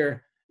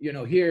clear,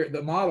 here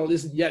the model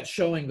isn't yet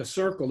showing the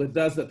circle. It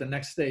does at the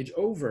next stage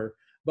over.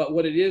 But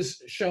what it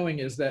is showing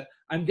is that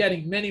I'm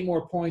getting many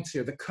more points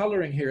here. The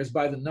coloring here is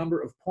by the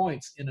number of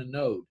points in a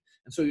node.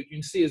 And so you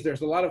can see is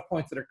there's a lot of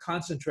points that are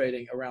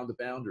concentrating around the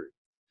boundary.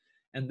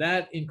 And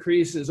that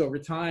increases over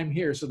time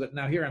here, so that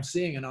now here I'm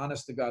seeing an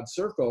honest to God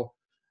circle.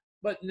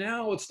 But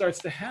now what starts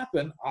to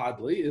happen,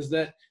 oddly, is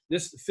that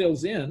this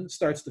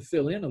starts to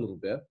fill in a little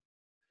bit.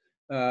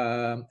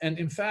 And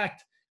in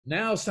fact,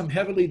 now some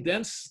heavily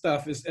dense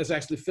stuff is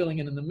actually filling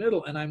in the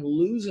middle, and I'm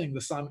losing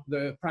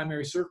the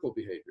primary circle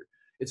behavior.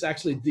 It's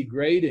actually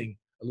degrading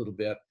a little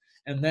bit.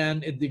 And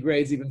then it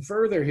degrades even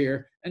further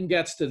here and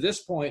gets to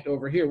this point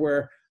over here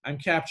where I'm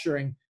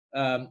capturing,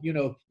 you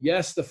know,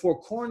 yes, the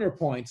 4 corner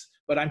points,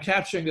 but I'm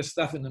capturing this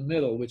stuff in the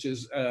middle, which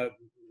is,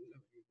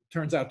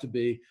 turns out to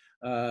be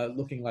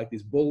looking like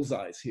these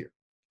bullseyes here.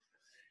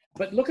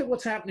 But look at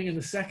what's happening in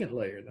the second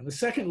layer. In the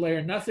second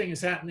layer, nothing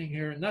is happening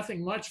here,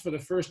 nothing much for the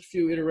first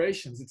few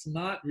iterations. It's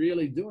not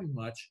really doing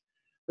much.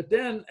 But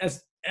then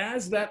as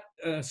that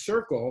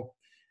circle,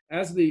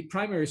 as the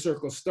primary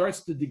circle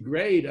starts to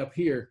degrade up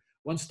here,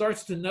 one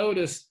starts to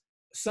notice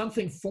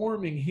something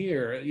forming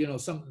here, you know,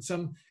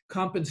 some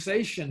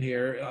compensation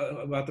here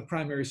about the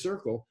primary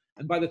circle.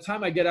 And by the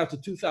time I get out to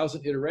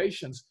 2,000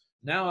 iterations,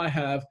 now I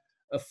have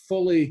a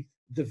fully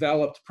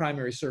developed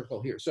primary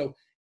circle here. So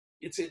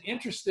it's an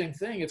interesting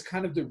thing. It's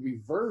kind of the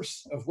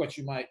reverse of what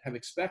you might have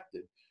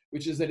expected,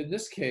 which is that in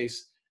this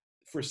case,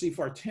 for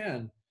CFAR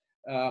 10,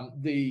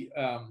 the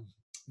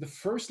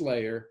first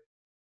layer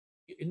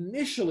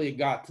initially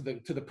got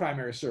to the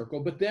primary circle,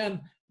 but then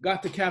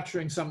got to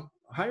capturing some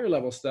higher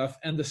level stuff,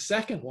 and the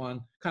second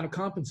one kind of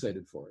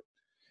compensated for it.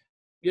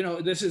 You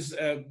know, this is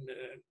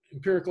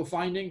empirical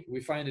finding. We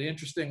find it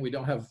interesting. We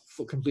don't have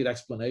complete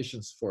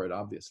explanations for it,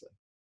 obviously.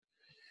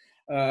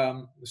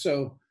 Now,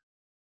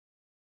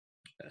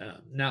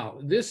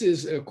 this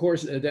is, of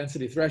course, a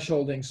density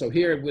thresholding. So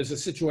here it was a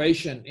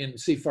situation in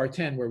CFAR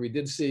 10 where we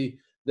did see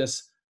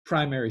this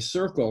primary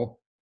circle,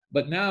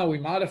 but now we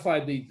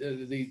modified the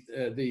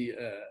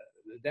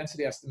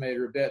density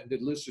estimator a bit and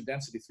did looser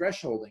density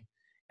thresholding.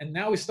 And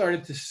now we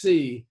started to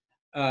see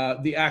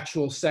the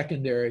actual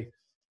secondary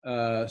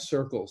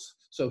circles.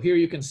 So here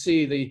you can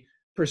see the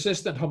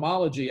persistent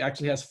homology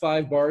actually has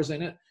 5 bars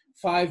in it.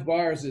 5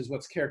 bars is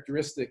what's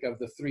characteristic of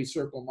the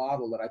 3-circle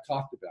model that I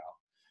talked about.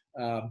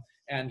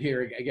 And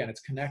here, again, it's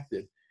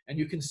connected. And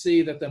you can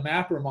see that the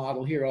mapper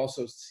model here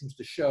also seems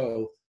to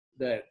show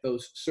that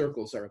those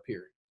circles are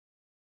appearing.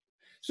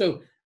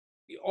 So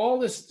all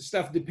this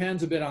stuff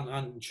depends a bit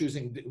on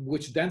choosing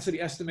which density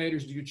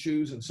estimators do you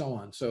choose and so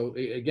on. So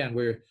again,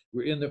 we're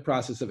in the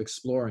process of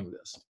exploring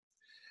this.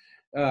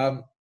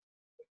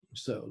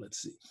 So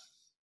let's see.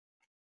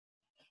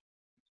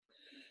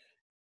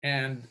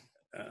 And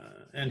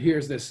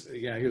here's this,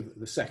 yeah, here's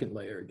the second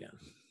layer again.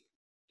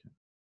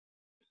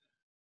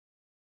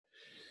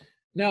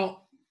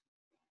 Now,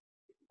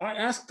 I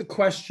asked the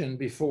question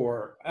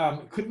before,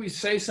 could we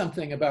say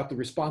something about the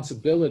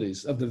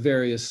responsibilities of the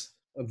various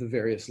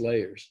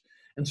layers?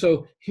 And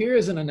so here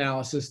is an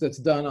analysis that's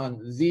done on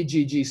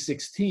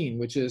VGG16,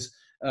 which is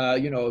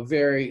you know, a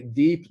very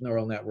deep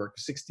neural network,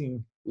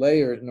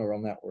 16-layer neural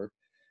network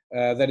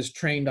that is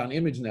trained on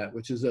ImageNet,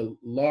 which is a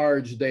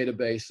large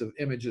database of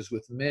images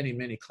with many,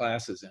 many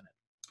classes in it.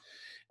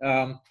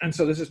 And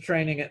so this is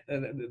training it.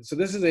 So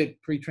this is a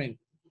pre-trained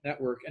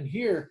network, and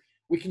here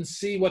we can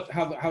see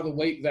how the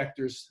weight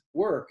vectors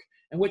work.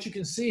 And what you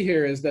can see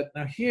here is that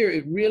now here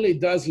it really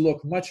does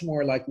look much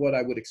more like what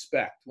I would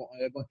expect.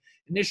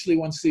 Initially,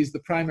 one sees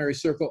the primary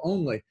circle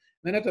only.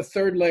 Then at the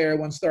third layer,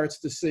 one starts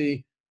to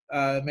see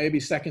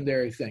maybe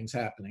secondary things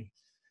happening.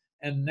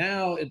 And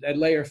now at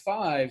layer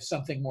 5,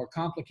 something more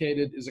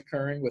complicated is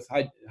occurring with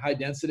high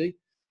density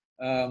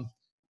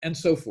and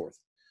so forth.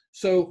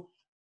 So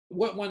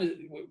what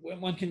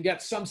one can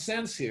get some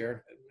sense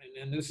here,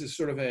 and this is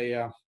sort of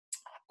a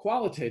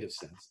qualitative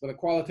sense, but a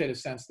qualitative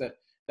sense that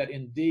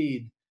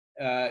indeed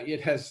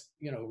it has,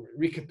 you know,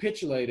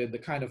 recapitulated the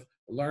kind of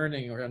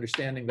learning or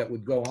understanding that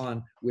would go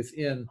on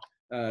within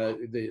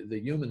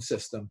the human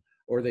system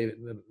or the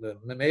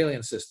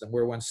mammalian system,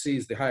 where one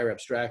sees the higher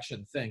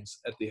abstraction things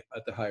at the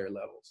higher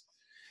levels.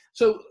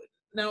 So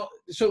now,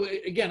 so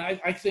again,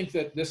 I think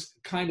that this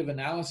kind of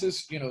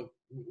analysis, you know,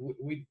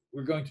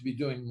 we're going to be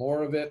doing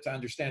more of it to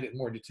understand it in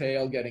more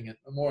detail, getting it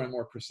more and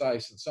more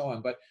precise and so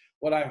on. But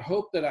what I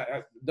hope that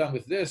I've done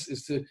with this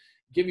is to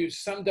give you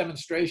some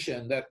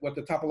demonstration that what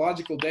the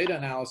topological data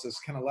analysis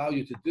can allow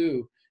you to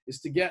do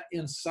is to get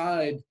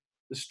inside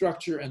the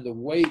structure and the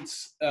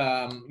weights,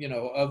 you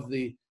know, of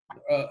the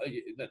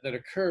that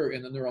occur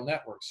in the neural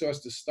network, so as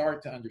to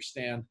start to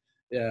understand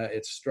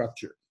its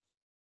structure.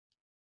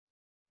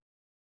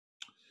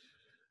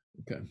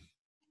 Okay.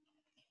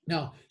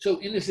 Now, so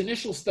in this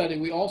initial study,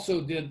 we also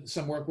did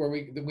some work where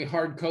we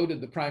hard-coded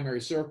the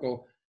primary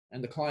circle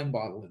and the Klein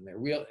bottle in there.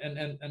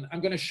 And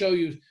I'm going to show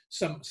you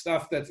some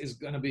stuff that is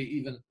going to be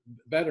even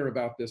better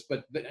about this.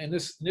 But in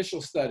this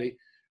initial study,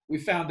 we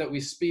found that we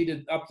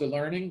speeded up the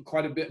learning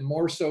quite a bit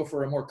more so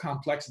for a more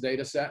complex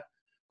data set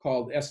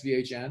called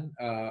SVHN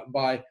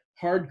by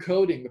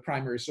hard-coding the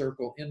primary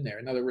circle in there.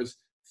 In other words,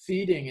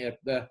 feeding it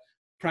the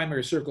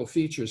primary circle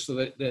features so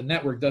that the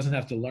network doesn't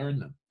have to learn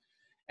them.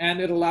 And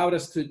it allowed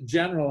us to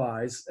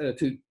generalize,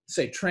 to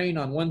say train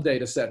on one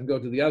data set and go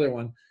to the other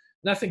one.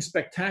 Nothing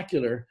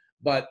spectacular,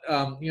 But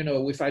you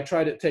know, if I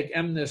try to take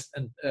MNIST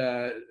and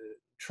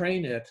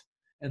train it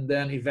and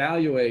then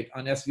evaluate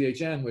on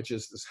SVHN, which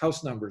is this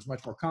house numbers,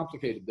 much more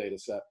complicated data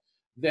set,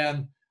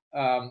 then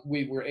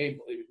we were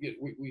able,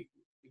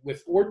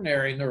 with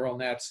ordinary neural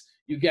nets,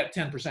 you get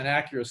 10%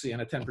 accuracy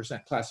and a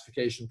 10%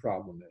 classification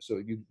problem there. So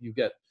you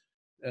get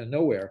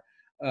nowhere.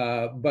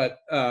 But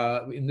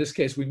in this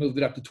case, we moved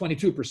it up to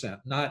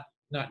 22%.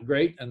 Not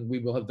great, and we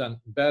will have done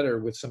better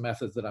with some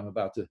methods that I'm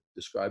about to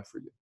describe for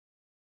you.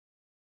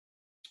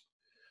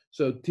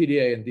 So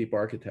TDA and deep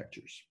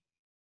architectures.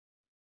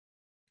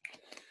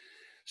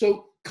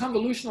 So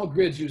convolutional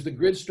grids use the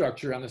grid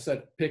structure on the set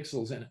of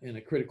pixels in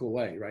a critical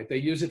way, right? They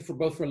use it for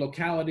both for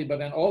locality, but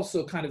then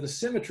also kind of the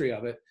symmetry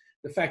of it,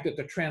 the fact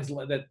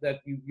that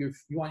you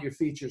want your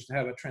features to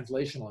have a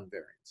translational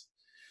invariance.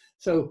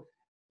 So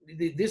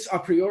this a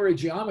priori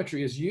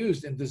geometry is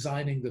used in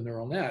designing the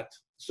neural net.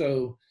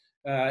 So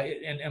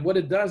and what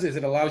it does is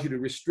it allows you to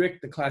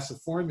restrict the class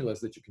of formulas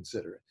that you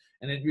consider it.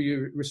 And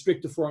you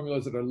restrict the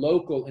formulas that are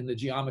local in the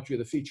geometry of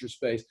the feature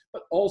space,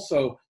 but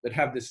also that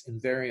have this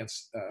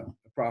invariance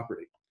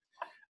property.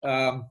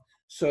 But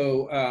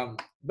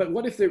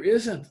what if there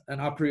isn't an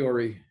a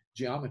priori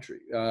geometry?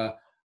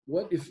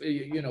 What if,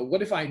 you know,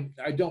 what if I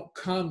don't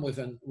come with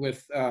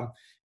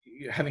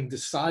having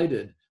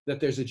decided that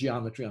there's a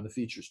geometry on the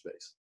feature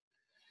space?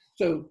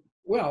 So,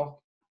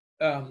 well,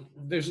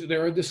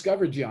 there are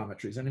discovered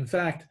geometries, and in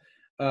fact,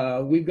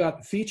 we've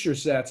got feature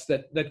sets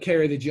that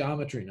carry the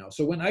geometry now.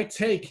 So when I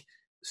take,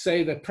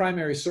 say, the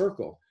primary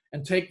circle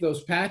and take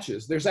those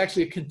patches, there's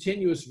actually a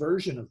continuous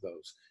version of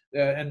those,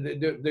 and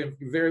they're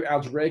very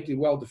algebraically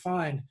well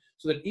defined,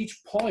 so that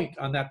each point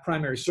on that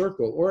primary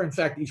circle, or in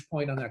fact each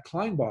point on that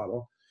Klein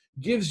bottle,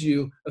 gives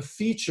you a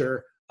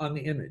feature on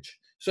the image,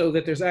 so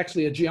that there's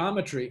actually a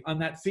geometry on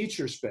that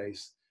feature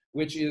space,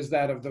 which is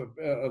that of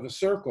a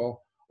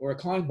circle or a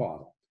Klein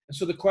bottle. And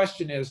so the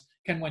question is,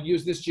 can one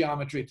use this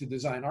geometry to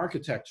design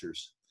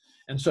architectures?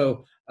 And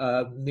so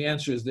the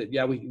answer is that,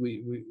 yeah,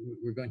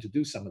 we're going to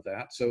do some of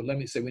that. So let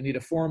me say we need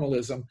a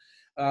formalism.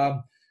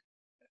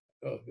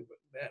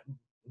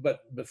 But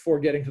before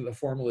getting to the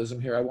formalism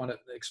here, I want to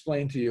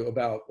explain to you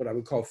about what I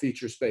would call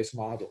feature space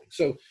modeling.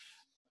 So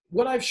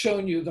what I've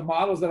shown you, the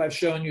models that I've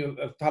shown you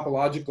of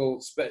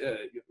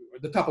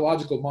the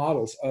topological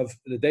models of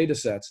the data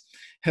sets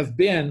have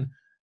been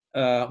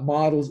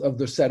models of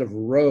the set of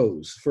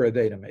rows for a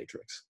data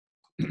matrix.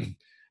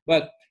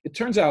 But it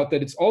turns out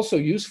that it's also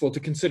useful to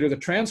consider the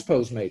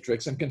transpose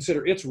matrix and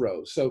consider its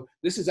rows. So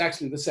this is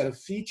actually the set of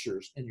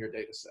features in your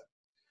data set.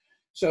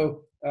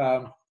 So,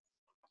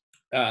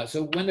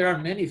 so when there are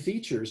many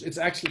features, it's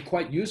actually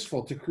quite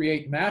useful to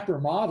create mapper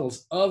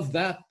models of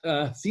that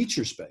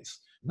feature space,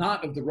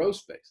 not of the row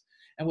space.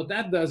 And what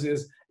that does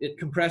is it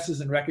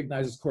compresses and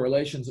recognizes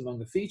correlations among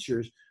the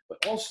features,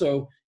 but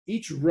also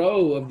each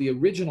row of the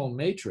original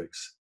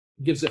matrix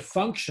gives a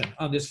function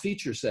on this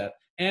feature set,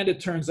 and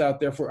it turns out,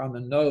 therefore, on the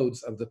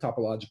nodes of the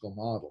topological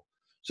model.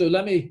 So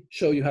let me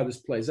show you how this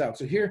plays out.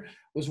 So here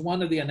was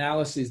one of the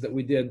analyses that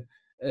we did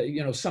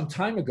some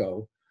time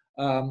ago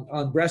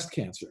on breast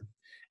cancer.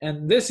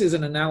 And this is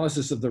an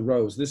analysis of the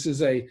rows. This is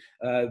the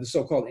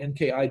so-called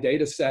NKI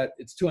data set.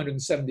 It's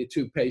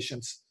 272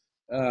 patients,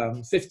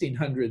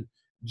 1,500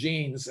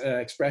 genes,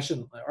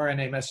 expression,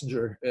 RNA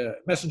messenger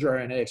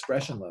RNA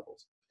expression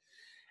levels.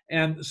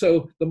 And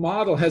so the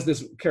model has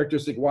this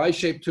characteristic Y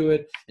shape to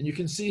it. And you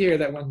can see here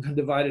that one can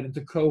divide it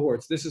into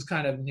cohorts. This is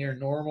kind of near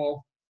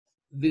normal.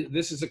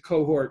 This is a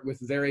cohort with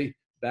very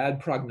bad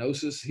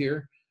prognosis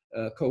here,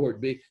 cohort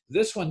B.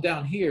 This one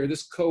down here,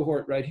 this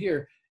cohort right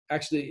here,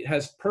 actually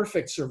has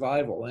perfect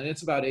survival, and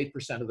it's about 8%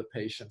 of the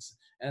patients.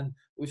 And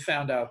we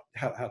found out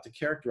how to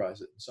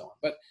characterize it and so on.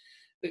 But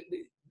the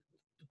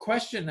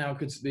question now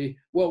could be,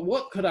 well,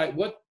 what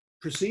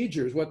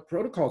procedures, what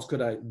protocols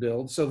could I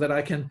build so that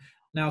I can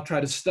now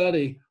try to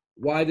study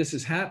why this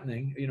is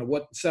happening,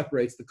 what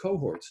separates the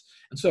cohorts.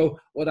 And so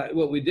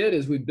what we did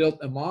is we built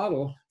a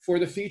model for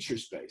the feature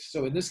space.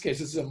 So in this case,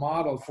 this is a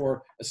model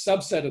for a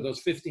subset of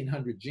those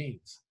 1,500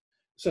 genes.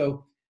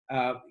 So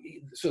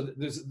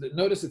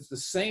notice it's the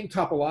same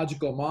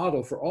topological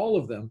model for all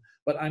of them,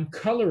 but I'm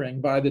coloring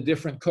by the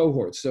different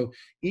cohorts. So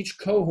each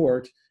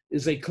cohort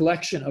is a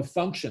collection of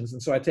functions,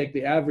 and so I take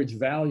the average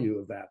value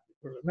of that.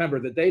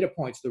 Remember, the data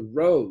points, the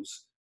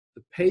rows,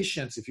 the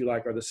patients, if you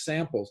like, are the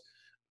samples,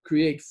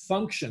 create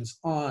functions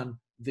on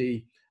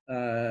the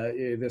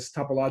this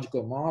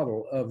topological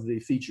model of the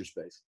feature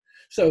space.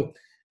 So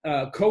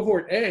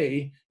cohort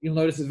A, you'll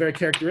notice is very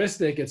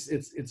characteristic.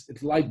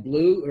 It's light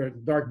blue or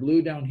dark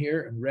blue down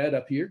here and red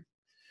up here.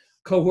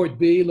 Cohort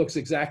B looks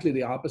exactly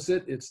the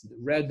opposite. It's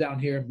red down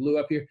here and blue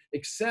up here,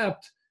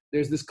 except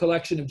there's this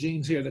collection of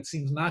genes here that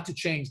seems not to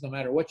change no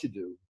matter what you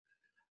do.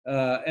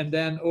 And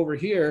then over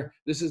here,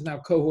 this is now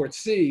cohort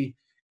C.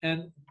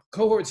 And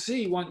cohort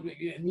C,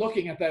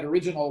 looking at that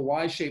original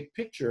Y-shaped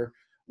picture,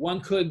 one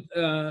could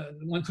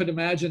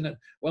imagine that,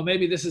 well,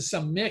 maybe this is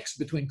some mix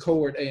between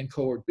cohort A and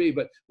cohort B.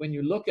 But when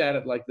you look at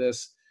it like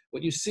this,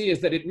 what you see is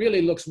that it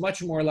really looks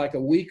much more like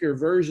a weaker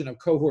version of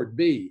cohort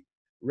B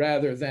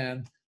rather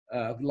than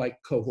like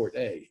cohort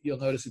A. You'll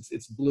notice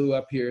it's blue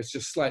up here. It's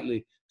just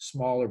slightly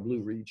smaller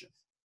blue region.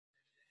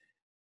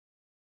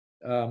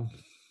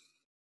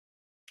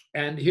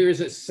 And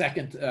here's a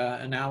second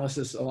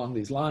analysis along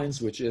these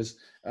lines, which is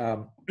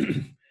done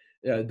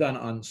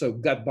on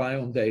gut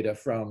biome data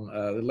from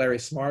the Larry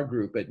Smarr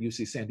group at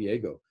UC San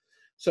Diego.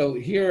 So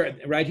here,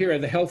 right here are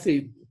the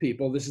healthy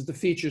people. This is the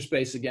feature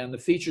space again. The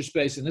feature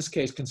space in this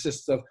case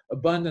consists of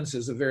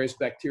abundances of various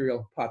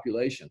bacterial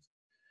populations.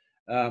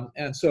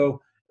 And so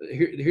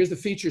here's the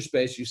feature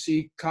space. You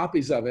see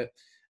copies of it.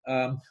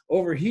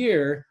 Over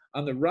here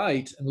on the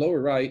right and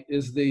lower right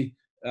is the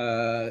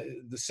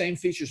same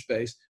feature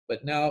space,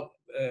 but now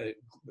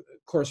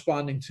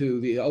corresponding to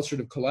the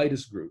ulcerative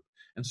colitis group.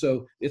 And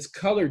so it's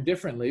colored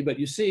differently, but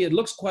you see it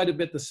looks quite a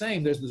bit the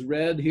same. There's this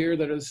red here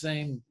that are the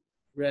same,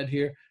 red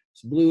here.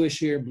 It's bluish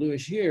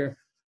here,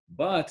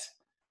 but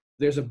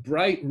there's a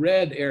bright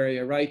red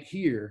area right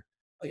here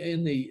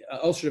in the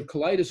ulcerative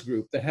colitis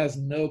group that has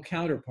no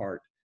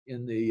counterpart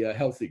in the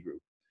healthy group.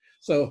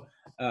 So,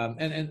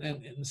 and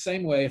in the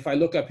same way, if I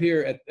look up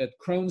here at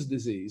Crohn's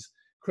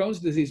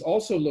disease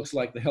also looks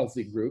like the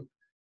healthy group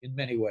in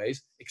many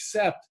ways,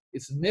 except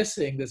it's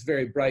missing this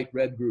very bright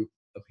red group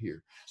up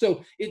here.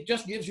 So it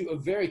just gives you a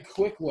very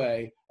quick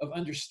way of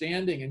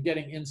understanding and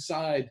getting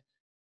inside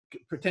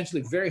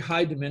potentially very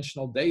high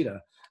dimensional data.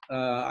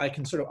 I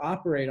can sort of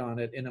operate on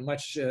it in a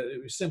much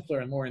simpler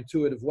and more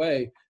intuitive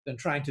way than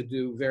trying to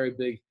do very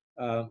big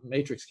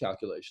matrix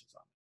calculations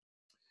on it.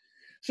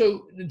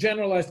 So the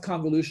generalized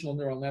convolutional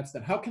neural nets,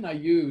 then how can I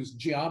use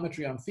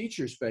geometry on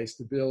feature space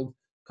to build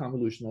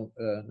convolutional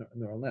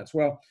neural nets?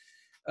 Well,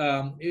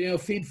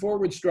 feed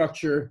forward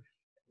structure,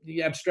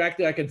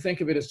 abstractly I can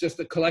think of it as just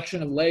a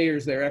collection of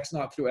layers there,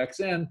 x0 through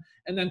xn,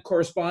 and then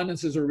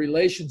correspondences or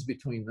relations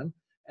between them.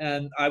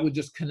 And I would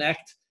just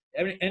connect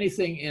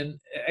anything in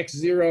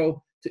x0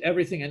 to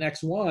everything in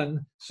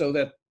x1, so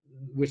that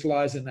which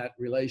lies in that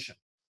relation.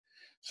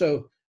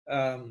 So,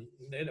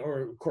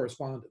 or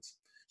correspondence.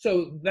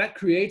 So that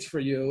creates for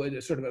you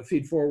a sort of a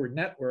feed-forward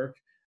network.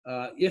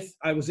 If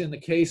I was in the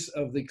case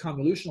of the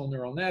convolutional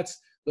neural nets,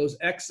 those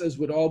x's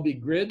would all be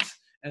grids,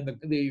 and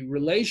the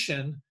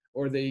relation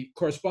or the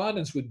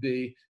correspondence would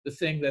be the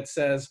thing that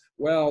says,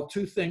 well,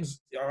 two things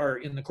are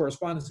in the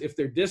correspondence if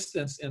their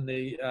distance in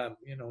the,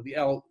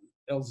 the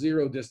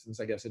L0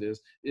 distance, I guess it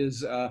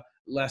is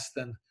less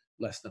than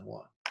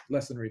 1,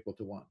 less than or equal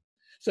to 1.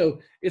 So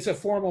it's a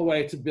formal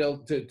way to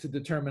build,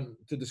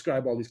 to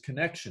describe all these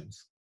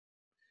connections.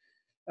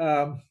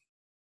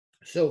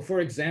 So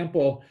for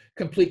example,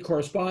 complete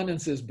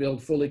correspondences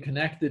build fully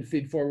connected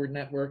feed-forward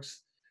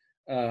networks.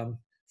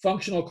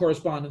 Functional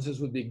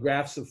correspondences would be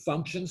graphs of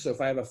functions. So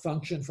if I have a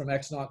function from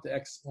x0 to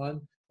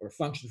x1, or a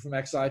function from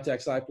xi to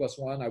xi plus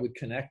 1, I would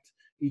connect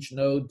each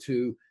node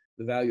to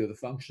the value of the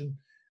function.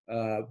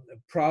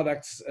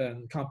 Products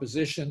and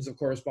compositions of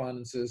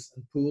correspondences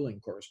and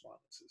pooling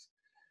correspondences.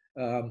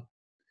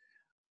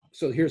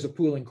 So here's a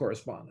pooling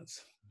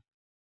correspondence.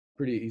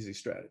 Pretty easy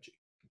strategy.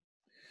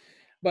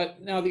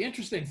 But now the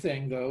interesting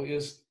thing, though,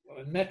 is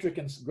metric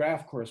and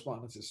graph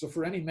correspondences. So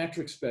for any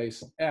metric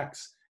space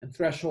x and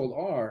threshold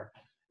r,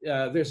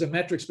 there's a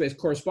metric space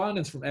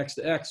correspondence from x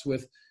to x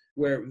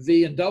where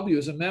v and w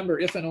is a member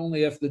if and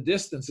only if the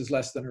distance is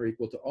less than or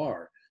equal to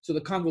r. So the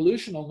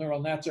convolutional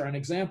neural nets are an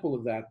example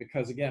of that,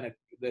 because again,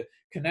 the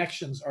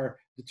connections are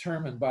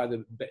determined by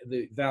the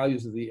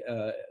values of the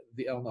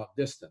L0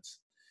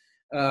 distance.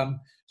 And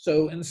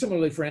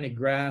similarly for any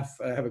graph,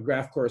 I have a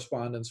graph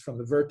correspondence from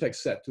the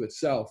vertex set to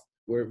itself,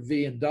 where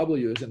v and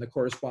w is in the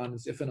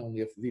correspondence if and only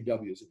if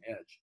vw is an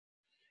edge.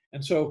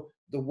 And so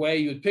the way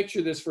you would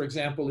picture this, for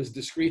example, is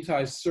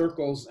discretized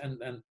circles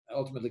and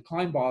ultimately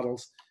Klein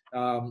bottles.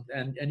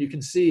 And you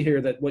can see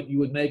here that what you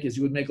would make is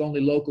you would make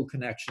only local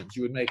connections.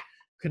 You would make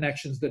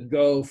connections that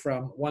go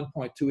from one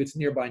point to its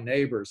nearby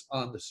neighbors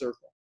on the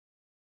circle.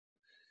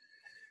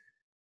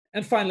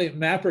 And finally,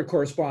 mapper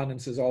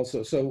correspondences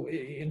also. So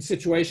in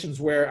situations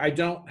where I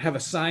don't have a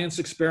science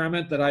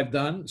experiment that I've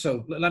done,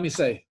 so let me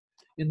say,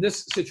 in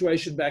this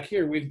situation back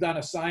here, we've done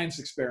a science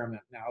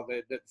experiment now,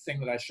 the thing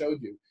that I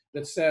showed you,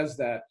 that says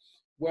that,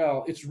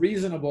 well, it's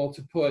reasonable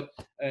to put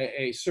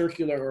a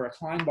circular or a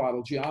Klein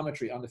bottle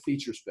geometry on the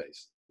feature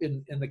space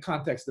in the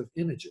context of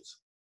images,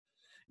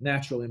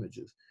 natural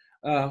images.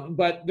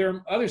 But there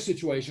are other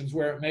situations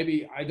where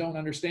maybe I don't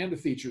understand the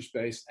feature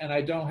space and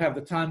I don't have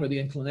the time or the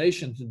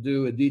inclination to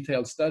do a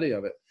detailed study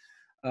of it.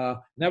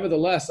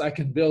 Nevertheless, I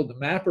can build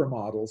mapper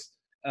models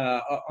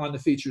on the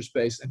feature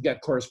space and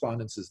get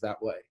correspondences that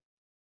way.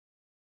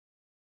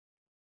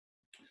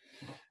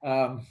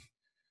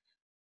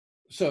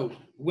 So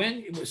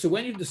when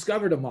you've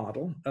discovered a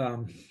model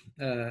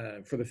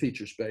for the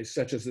feature space,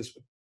 such as this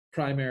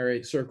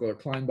primary circular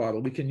Klein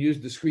bottle, we can use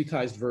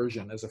discretized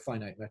version as a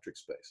finite metric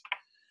space.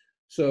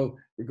 So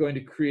we're going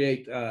to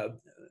create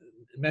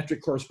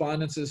metric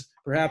correspondences,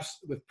 perhaps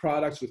with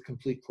products with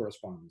complete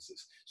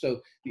correspondences. So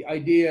the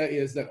idea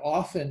is that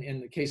often in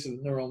the case of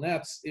neural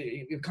nets,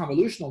 in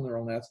convolutional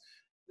neural nets,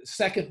 the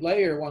second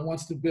layer, one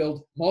wants to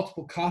build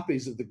multiple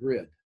copies of the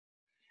grid.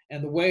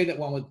 And the way that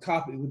one would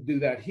do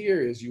that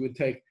here is you would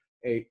take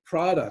a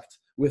product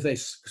with a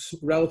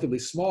relatively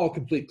small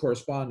complete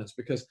correspondence,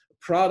 because the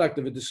product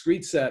of a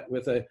discrete set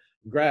with a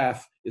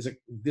graph is a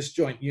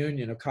disjoint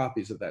union of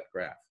copies of that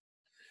graph.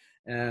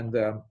 And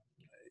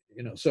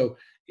so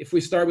if we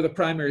start with a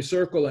primary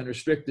circle and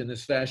restrict in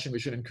this fashion, we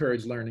should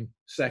encourage learning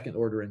second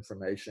order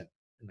information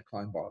in the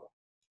Klein bottle.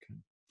 Okay.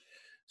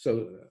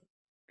 So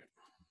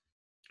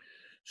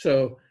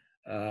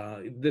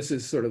this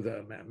is sort of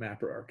the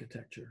mapper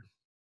architecture.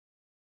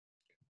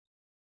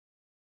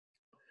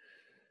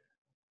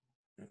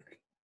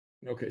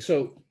 Okay,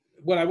 so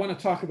what I want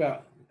to talk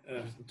about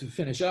to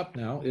finish up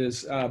now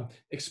is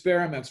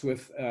experiments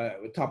with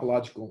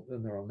topological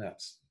neural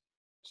nets.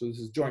 So this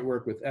is joint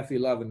work with Effie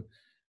Love and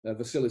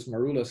Vasilis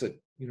Maroulas at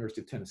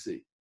University of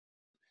Tennessee.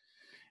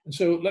 And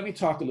so let me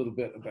talk a little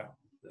bit about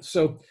this.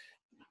 So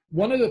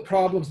one of the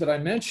problems that I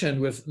mentioned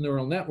with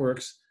neural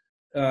networks,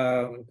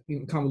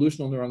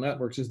 convolutional neural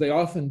networks, is they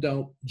often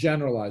don't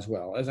generalize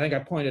well. As I think I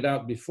pointed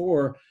out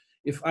before,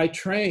 if I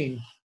train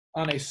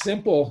on a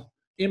simple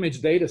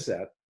image data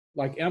set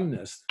like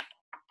MNIST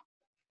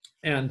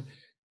and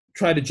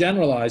try to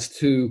generalize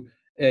to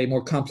a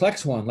more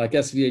complex one like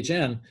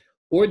SVHN,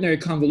 ordinary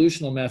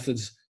convolutional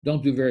methods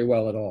don't do very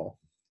well at all.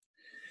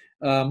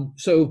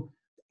 So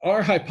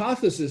our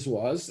hypothesis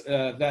was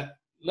that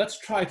let's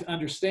try to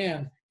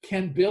understand,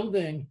 can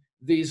building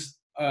these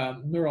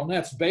neural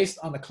nets based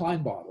on the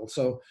Klein bottle.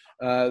 So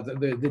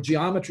the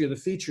geometry of the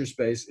feature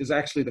space is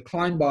actually the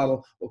Klein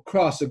bottle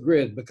across a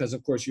grid, because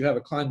of course you have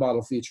a Klein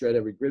bottle feature at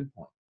every grid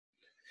point.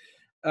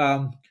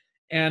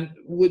 And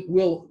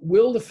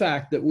will the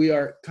fact that we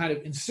are kind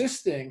of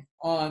insisting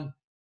on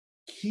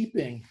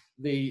keeping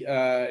the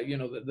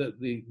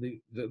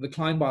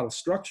Klein bottle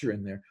structure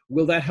in there,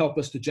 will that help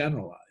us to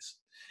generalize?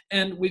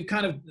 And we've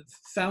kind of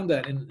found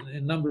that in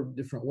a number of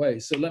different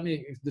ways. So let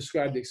me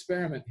describe the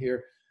experiment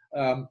here.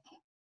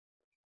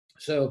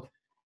 So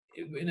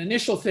an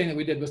initial thing that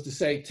we did was to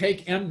say,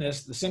 take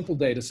MNIST, the simple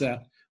data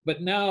set,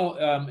 but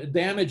now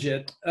damage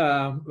it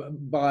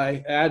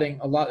by adding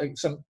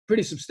some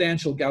pretty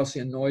substantial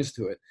Gaussian noise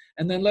to it.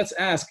 And then let's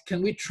ask,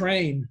 can we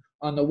train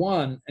on the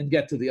one and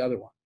get to the other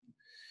one?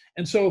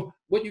 And so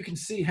what you can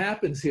see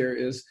happens here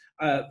is,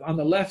 on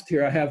the left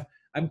here,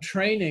 I'm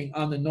training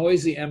on the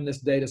noisy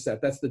MNIST data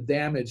set. That's the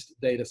damaged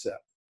data set.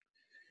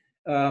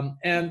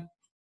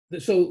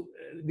 So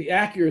the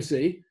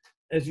accuracy,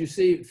 as you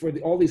see, for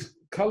all these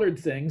colored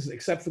things,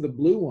 except for the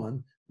blue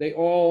one, they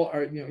all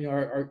are,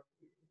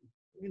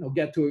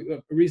 get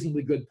to a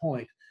reasonably good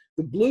point.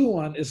 The blue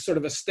one is sort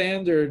of a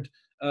standard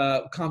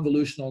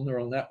convolutional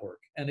neural network,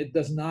 and it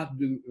does not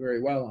do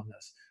very well on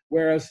this.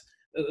 Whereas,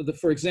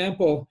 for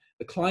example,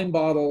 the Klein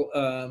bottle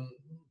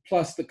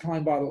plus the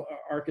Klein bottle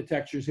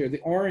architectures here, the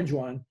orange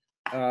one,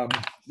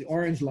 the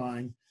orange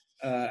line,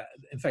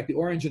 in fact, the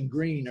orange and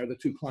green are the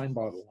two Klein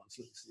bottle ones.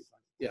 Let's see.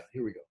 Yeah,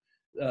 here we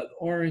go.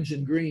 Orange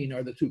and green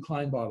are the two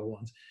Klein bottle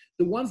ones.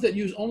 The ones that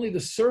use only the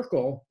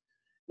circle,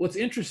 what's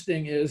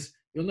interesting is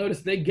you'll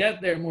notice they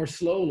get there more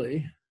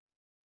slowly.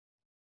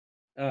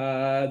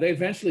 They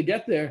eventually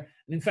get there.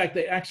 And in fact,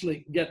 they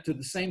actually get to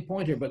the same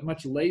point here, but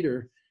much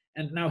later.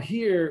 And now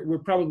here, we're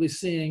probably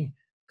seeing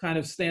kind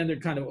of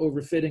standard kind of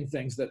overfitting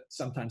things that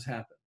sometimes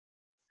happen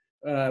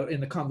in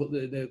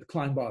the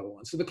Klein bottle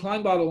ones. So the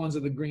Klein bottle ones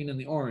are the green and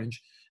the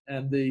orange,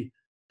 and the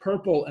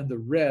purple and the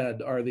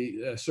red are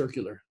the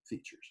circular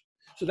features.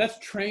 So that's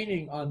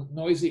training on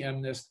noisy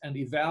MNIST and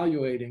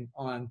evaluating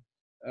on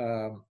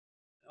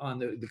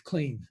the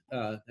clean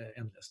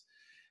MNIST.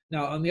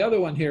 Now on the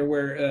other one here,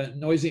 where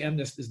noisy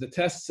MNIST is the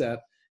test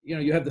set,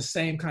 you have the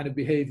same kind of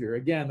behavior.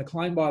 Again, the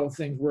Klein bottle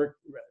things work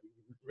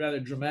rather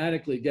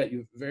dramatically, get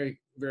you very,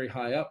 very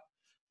high up,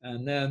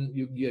 and then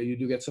you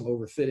do get some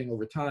overfitting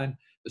over time.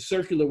 The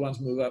circular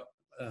ones move up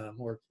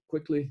more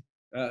quickly,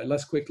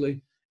 less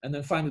quickly, and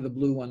then finally the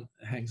blue one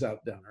hangs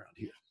out down around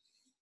here.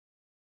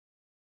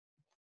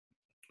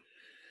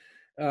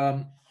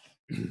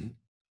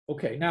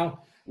 Okay,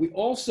 now we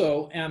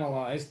also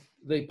analyzed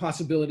the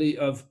possibility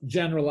of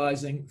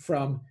generalizing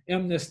from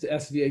MNIST to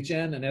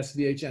SVHN and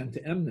SVHN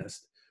to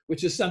MNIST,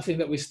 which is something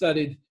that we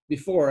studied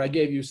before. I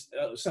gave you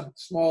some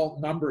small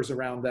numbers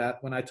around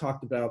that when I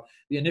talked about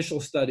the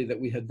initial study that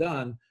we had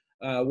done,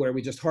 where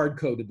we just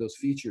hard-coded those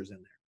features in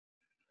there.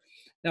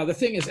 Now, the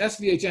thing is,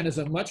 SVHN is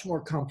a much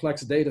more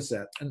complex data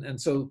set, and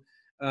so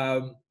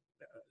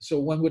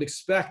one would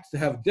expect to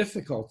have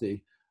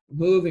difficulty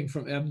moving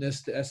from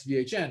MNIST to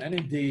SVHN, and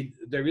indeed,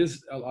 there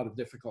is a lot of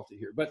difficulty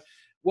here. But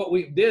what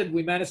we did,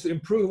 we managed to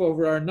improve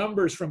over our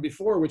numbers from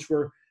before, which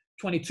were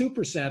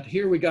 22%.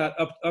 Here we got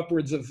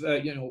upwards of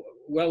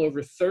well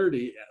over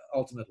 30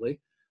 ultimately,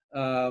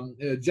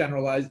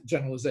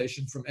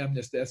 generalization from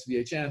MNIST to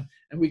SVHN,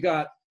 and we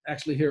got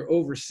actually here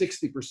over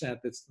 60%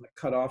 that's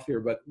cut off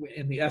here, but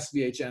in the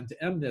SVHN to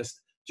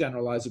MNIST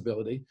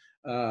generalizability.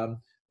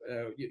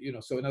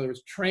 So in other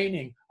words,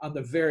 training on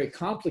the very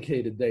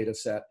complicated data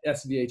set,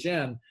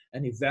 SVHN,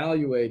 and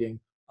evaluating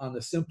on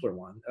the simpler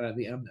one,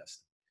 the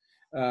MNIST.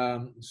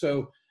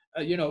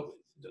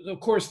 of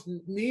course,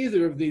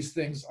 neither of these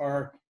things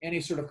are any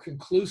sort of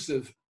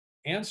conclusive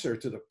answer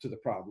to the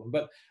problem.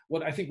 But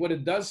what I think what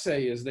it does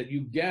say is that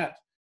you get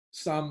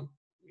some,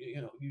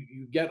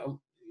 you get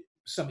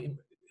some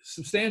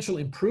substantial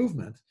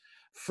improvement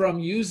from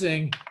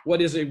using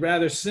what is a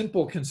rather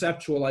simple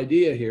conceptual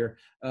idea here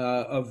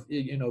of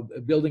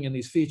building in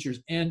these features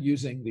and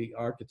using the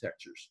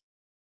architectures.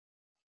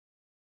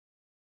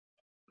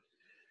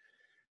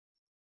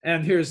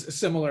 And here's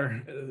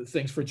similar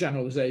things for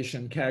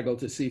generalization, Kaggle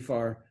to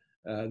CFAR.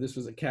 This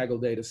was a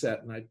Kaggle data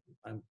set, and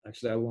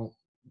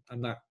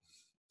I'm not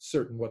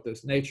certain what the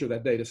nature of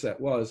that data set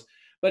was.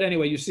 But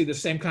anyway, you see the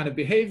same kind of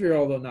behavior,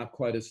 although not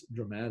quite as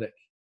dramatic.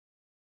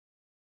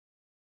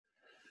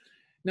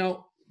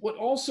 Now, what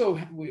also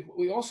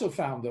we also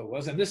found, though,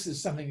 was, and this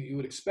is something that you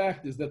would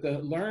expect, is that the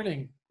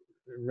learning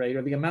rate,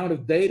 or the amount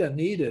of data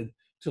needed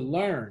to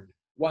learn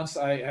once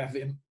I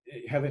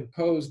have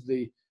imposed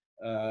the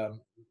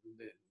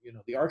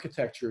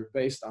architecture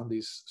based on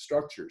these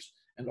structures,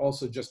 and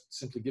also just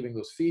simply giving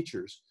those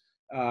features,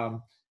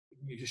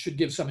 you should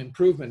give some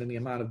improvement in the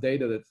amount of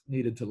data that's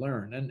needed to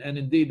learn. And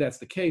indeed, that's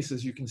the case,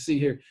 as you can see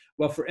here.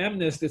 Well, for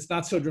MNIST, it's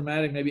not so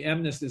dramatic. Maybe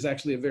MNIST is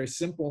actually a very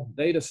simple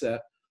data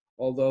set,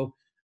 although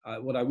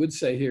what I would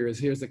say here is,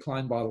 here's the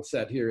Klein-Bottle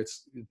set here. It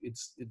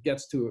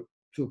gets to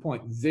a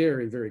point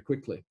very, very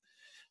quickly.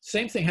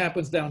 Same thing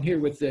happens down here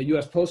with the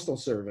US Postal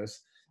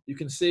Service. You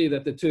can see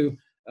that the two,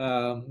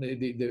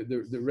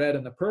 the red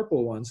and the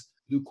purple ones,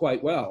 do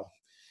quite well.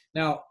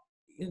 Now,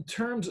 in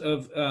terms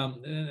of,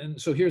 and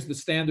so here's the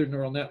standard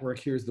neural network,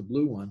 here's the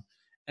blue one.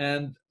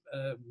 And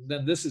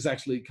then this is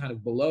actually kind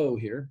of below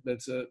here.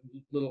 That's a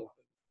little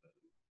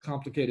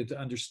complicated to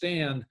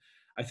understand.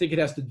 I think it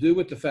has to do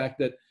with the fact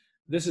that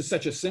this is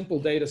such a simple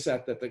data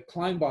set that the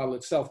Klein-Bottle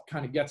itself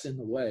kind of gets in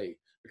the way,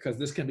 because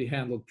this can be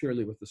handled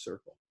purely with the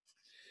circle.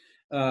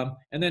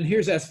 And then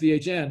here's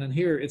SVHN, and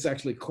here it's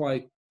actually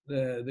quite,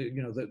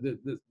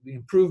 the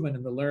improvement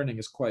in the learning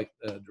is quite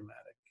dramatic.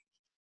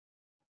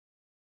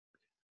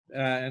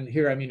 And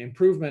here, I mean,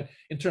 improvement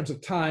in terms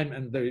of time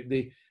and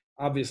the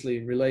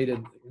obviously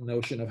related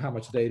notion of how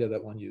much data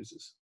that one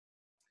uses.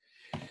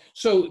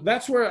 So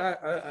that's where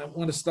I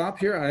want to stop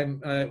here. I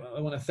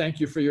want to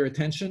thank you for your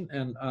attention,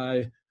 and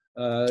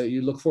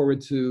you look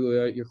forward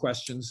to your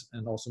questions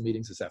and also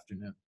meetings this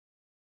afternoon.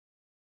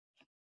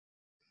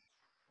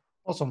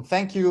 Awesome.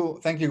 Thank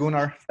you,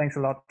 Gunnar. Thanks a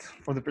lot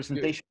for the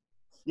presentation.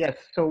 Yes,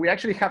 so we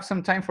actually have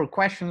some time for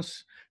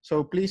questions.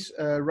 So please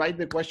write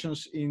the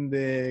questions in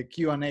the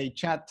Q&A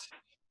chat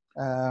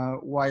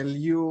while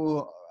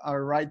you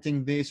are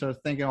writing this or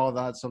thinking all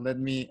that. So let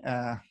me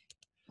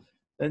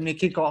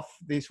kick off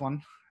this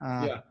one.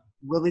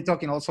 We'll be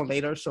talking also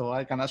later, so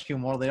I can ask you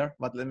more there.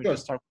 But let me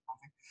just start with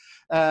something.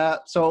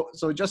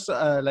 So just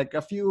like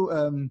a few,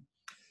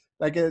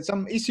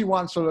 some easy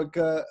ones. So like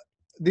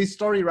this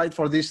story, right?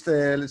 For this,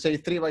 let's say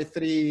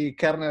 3x3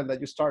 kernel that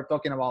you start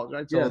talking about,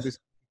 right? So yes. This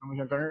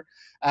kernel.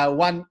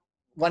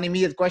 One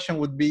immediate question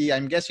would be,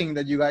 I'm guessing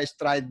that you guys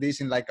tried this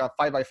in like a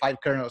 5x5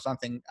 kernel or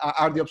something.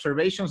 Are the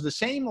observations the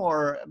same,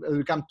 or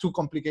become too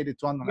complicated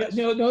to analyze?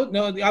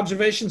 No. The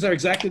observations are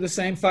exactly the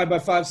same,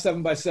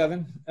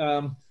 5x5,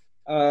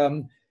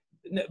 7x7.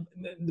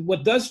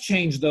 What does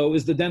change, though,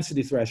 is the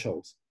density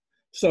thresholds.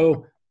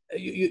 So,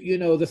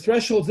 the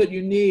thresholds that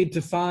you need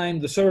to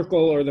find the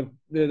circle or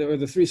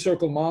the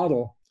three-circle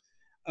model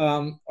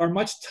are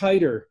much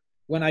tighter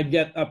when I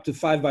get up to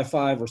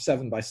 5x5 or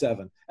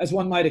 7x7, as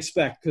one might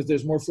expect, because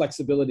there's more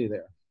flexibility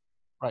there.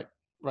 Right.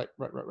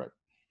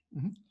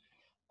 Mm-hmm.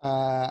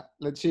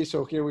 Let's see.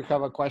 So here we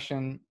have a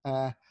question.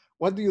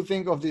 What do you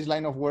think of this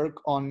line of work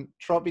on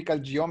tropical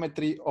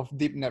geometry of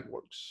deep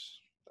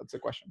networks? That's the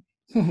question.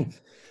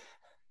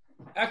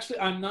 Actually,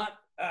 I'm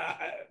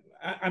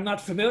not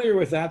familiar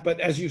with that,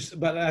 but as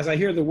I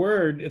hear the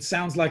word, it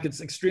sounds like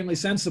it's extremely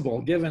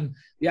sensible, given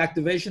the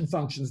activation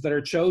functions that are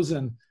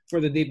chosen for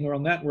the deep neural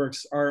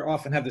networks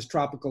often have this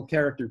tropical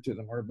character to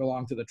them, or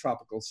belong to the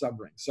tropical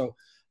subring. So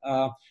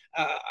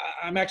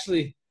I'm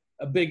actually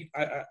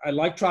I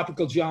like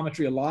tropical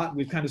geometry a lot.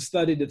 We've kind of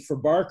studied it for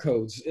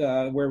barcodes,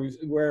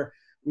 where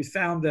we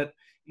found that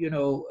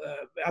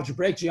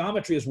algebraic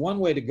geometry is one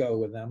way to go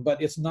with them,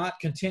 but it's not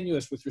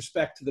continuous with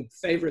respect to the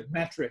favorite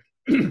metric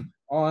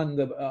on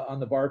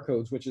the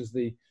barcodes, which is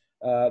the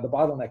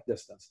bottleneck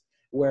distance.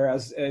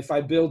 Whereas if I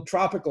build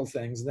tropical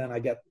things, then I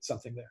get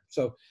something there.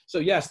 So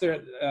yes,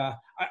 I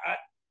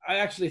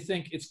actually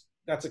think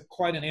that's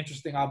quite an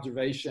interesting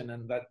observation,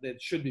 and that it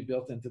should be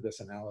built into this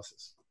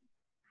analysis.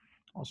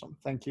 Awesome,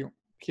 thank you.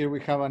 Here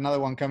we have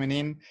another one coming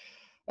in.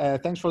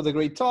 Thanks for the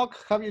great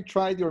talk. Have you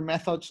tried your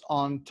methods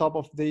on top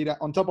of data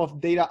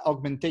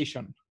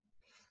augmentation?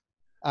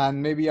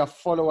 And maybe a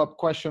follow-up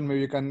question,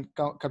 maybe you can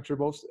capture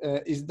both,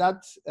 is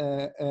that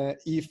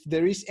if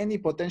there is any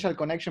potential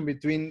connection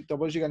between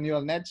topological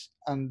neural nets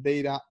and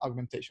data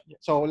augmentation.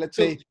 So let's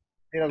say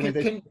data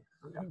augmentation.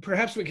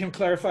 Perhaps we can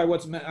clarify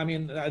what's meant. I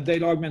mean,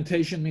 data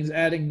augmentation means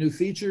adding new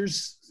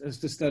features as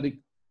to study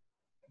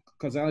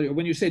causality.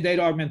 When you say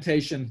data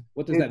augmentation,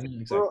 what does that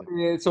mean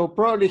exactly? So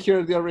probably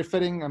here they're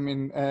referring,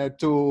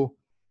 to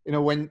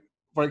when,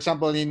 for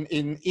example, in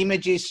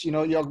images, you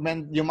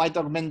might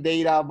augment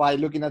data by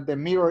looking at the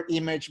mirror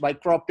image, by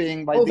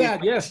cropping, by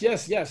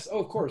yes. Oh,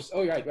 of course.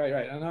 Oh, right.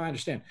 And I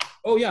understand.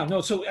 Oh, yeah.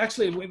 No. So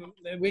actually,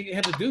 we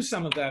had to do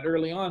some of that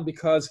early on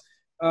because,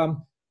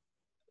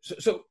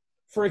 so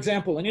for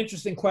example, an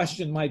interesting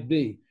question might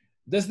be: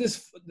 does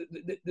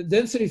the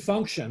density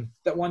function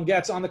that one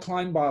gets on the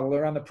Klein bottle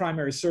or on the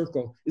primary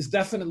circle is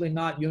definitely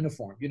not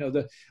uniform?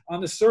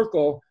 On the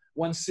circle,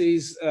 one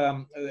sees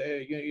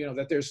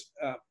that there's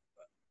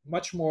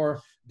much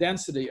more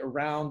density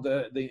around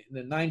the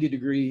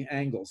 90-degree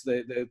angles,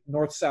 the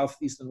north, south,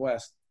 east, and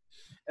west.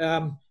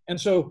 And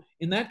so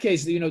in that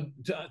case, to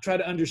try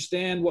to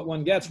understand what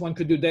one gets, one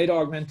could do data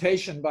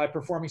augmentation by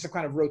performing some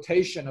kind of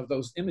rotation of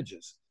those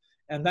images.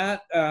 And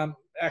that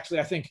actually,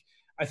 I think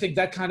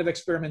that kind of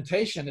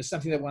experimentation is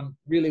something that one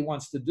really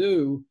wants to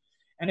do.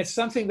 And it's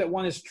something that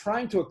one is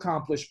trying to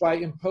accomplish by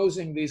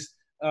imposing these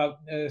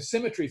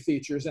symmetry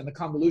features in the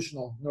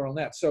convolutional neural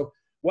net. So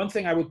one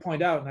thing I would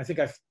point out, and I think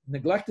I've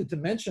neglected to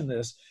mention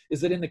this, is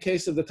that in the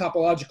case of the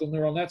topological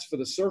neural nets for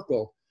the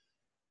circle,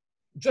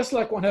 just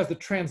like one has the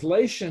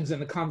translations in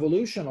the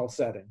convolutional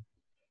setting,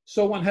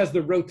 so one has the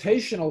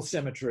rotational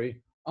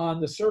symmetry on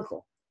the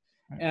circle.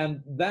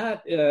 And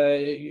that,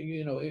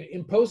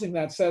 imposing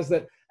that says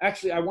that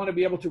actually I want to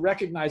be able to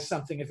recognize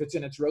something if it's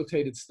in its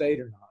rotated state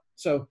or not.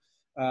 So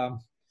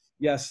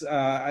yes,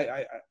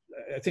 I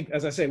think,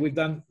 as I say, we've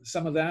done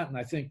some of that, and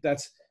I think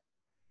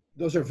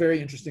those are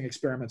very interesting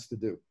experiments to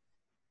do.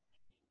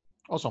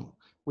 Awesome.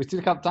 We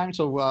still have time,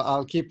 so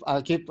I'll keep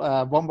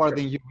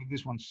bombarding you with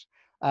these ones.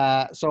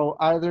 So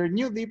are there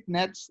new deep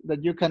nets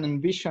that you can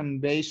envision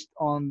based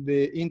on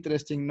the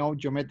interesting node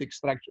geometric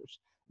structures?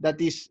 That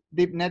is,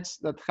 deep nets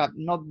that have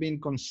not been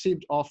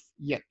conceived of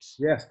yet.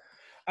 Yes,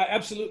 I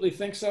absolutely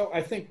think so.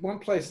 I think one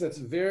place that's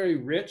very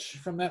rich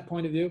from that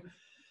point of view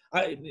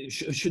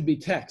should be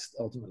text.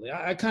 Ultimately,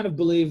 I kind of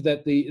believe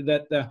that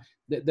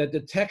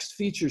the text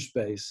feature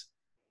space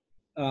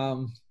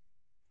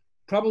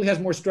probably has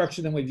more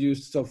structure than we've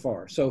used so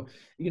far. So,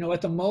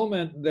 at the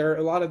moment, there are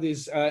a lot of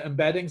these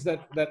embeddings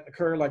that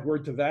occur, like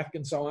word to vec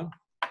and so on,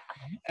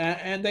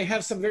 and they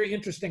have some very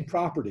interesting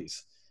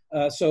properties.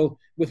 So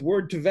with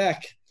word to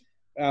vec,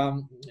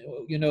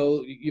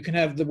 you can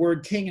have the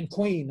word king and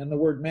queen and the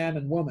word man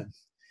and woman.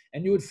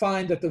 And you would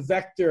find that the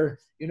vector,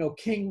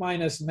 king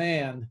minus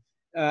man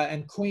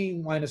and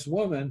queen minus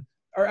woman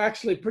are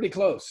actually pretty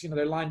close.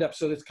 They're lined up,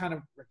 so it's kind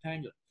of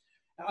rectangular.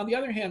 On the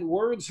other hand,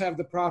 words have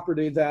the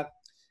property that,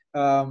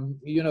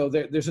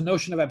 there's a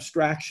notion of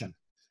abstraction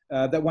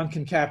that one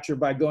can capture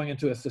by going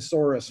into a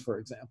thesaurus, for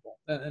example.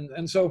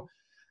 And so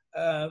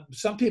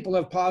some people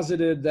have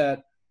posited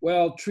that,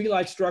 well,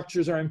 tree-like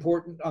structures are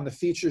important on the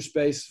feature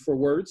space for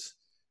words.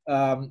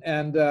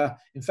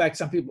 In fact,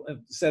 some people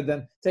have said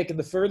then, taken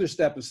the further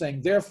step of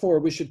saying, therefore,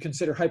 we should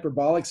consider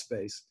hyperbolic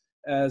space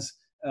as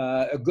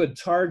a good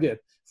target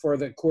for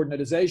the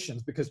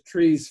coordinatizations because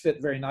trees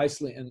fit very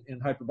nicely in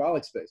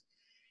hyperbolic space.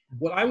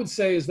 What I would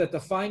say is that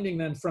the finding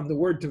then from the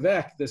word to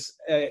vec, this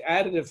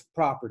additive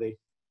property,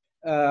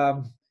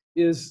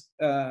 is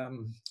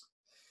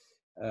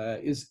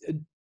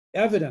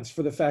evidence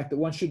for the fact that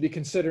one should be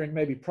considering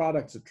maybe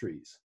products of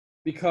trees,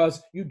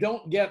 because you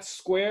don't get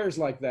squares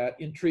like that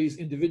in trees,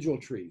 individual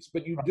trees,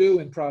 but you do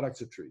in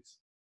products of trees.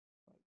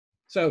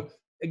 So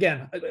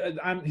again,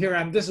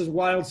 this is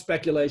wild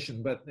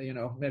speculation, but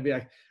maybe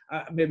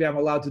I'm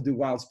allowed to do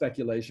wild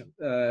speculation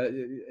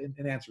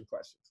in answering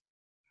questions.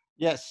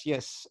 Yes, yeah.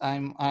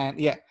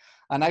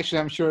 And actually,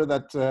 I'm sure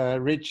that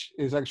Rich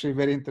is actually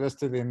very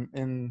interested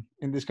in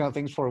these kind of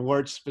things for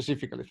words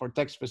specifically, for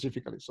text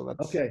specifically. So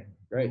that's okay,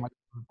 great. My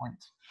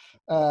point.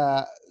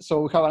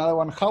 So we have another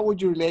one. How would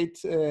you relate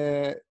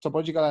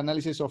topological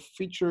analysis of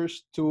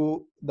features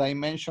to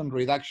dimension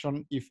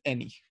reduction, if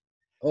any?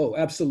 Oh,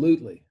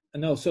 absolutely.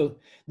 No, so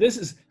this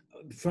is,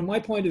 from my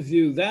point of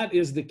view, that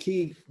is the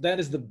key. That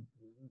is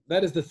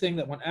the thing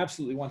that one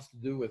absolutely wants to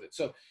do with it.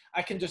 So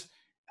I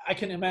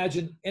can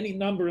imagine any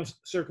number of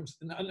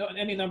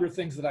any number of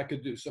things that I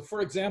could do. So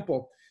for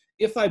example,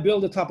 if I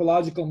build a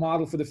topological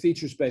model for the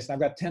feature space, and I've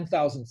got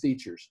 10,000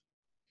 features,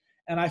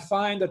 and I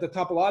find that the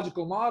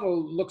topological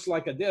model looks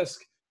like a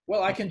disk,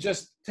 well, I can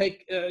just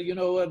take a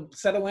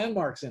set of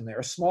landmarks in there,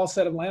 a small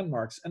set of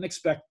landmarks, and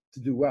expect to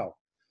do well.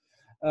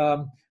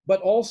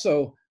 But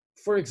also,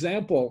 for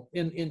example,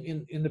 in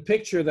the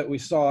picture that we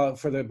saw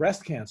for the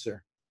breast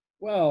cancer,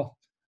 well,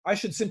 I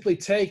should simply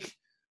take,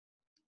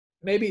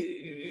 maybe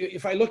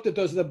if I looked at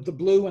those, the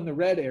blue and the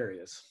red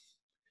areas,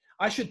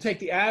 I should take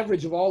the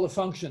average of all the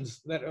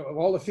functions of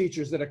all the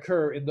features that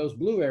occur in those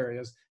blue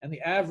areas and the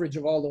average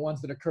of all the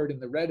ones that occurred in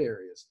the red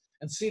areas,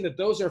 and see that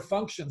those are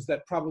functions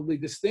that probably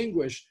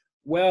distinguish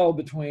well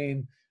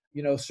between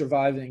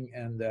surviving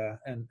and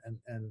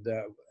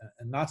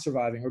not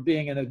surviving, or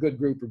being in a good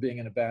group or being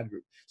in a bad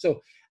group.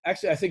 So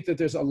actually, I think that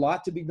there's a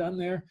lot to be done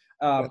there.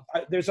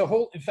 There's a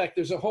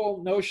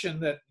whole notion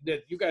that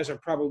you guys are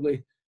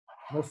probably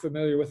more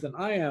familiar with than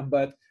I am,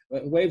 but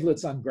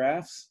wavelets on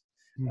graphs.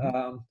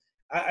 Mm-hmm.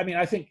 I mean,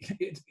 I think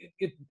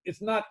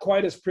it's not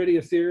quite as pretty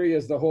a theory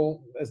as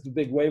the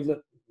big wavelet,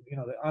 you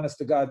know, the honest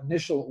to God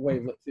initial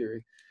wavelet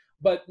theory.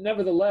 But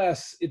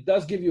nevertheless, it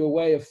does give you a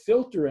way of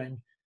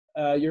filtering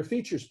your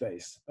feature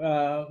space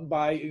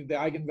by the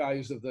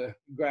eigenvalues of the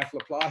graph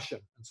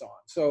Laplacian and so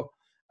on. So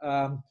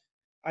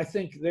I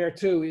think there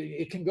too,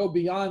 it can go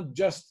beyond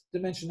just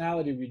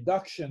dimensionality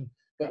reduction,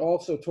 but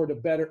also toward a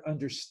better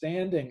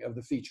understanding of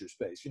the feature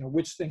space, you know,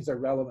 which things are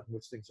relevant and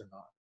which things are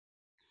not.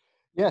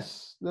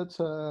 Yes, that's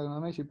an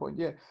amazing point.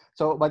 Yeah.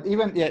 So, but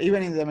even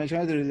in the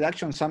dimensionality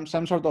reduction, some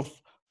sort of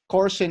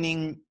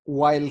coarsening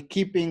while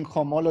keeping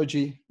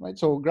homology, right?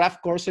 So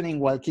graph coarsening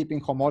while keeping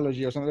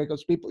homology or something,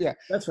 because people,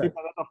 that's right.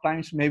 People a lot of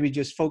times maybe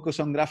just focus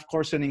on graph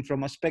coarsening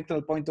from a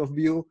spectral point of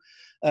view,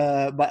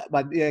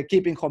 but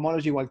keeping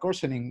homology while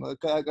coarsening,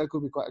 that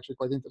could be actually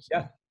quite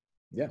interesting.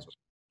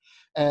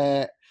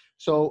 Yeah.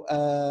 So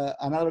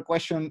another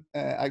question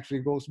actually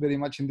goes very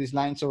much in this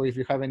line. So if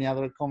you have any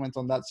other comment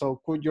on that.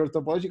 So could your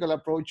topological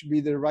approach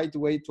be the right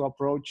way to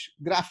approach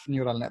graph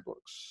neural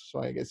networks?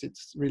 So I guess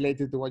it's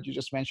related to what you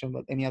just mentioned,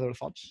 but any other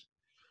thoughts?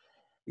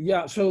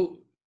 Yeah, so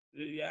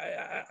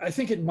I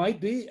think it might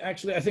be.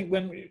 Actually, I think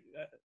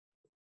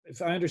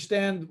if I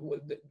understand,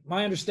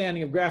 my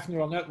understanding of graph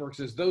neural networks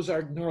is those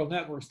are neural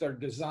networks that are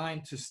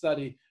designed to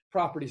study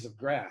properties of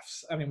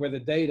graphs. I mean, where the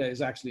data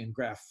is actually in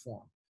graph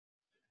form.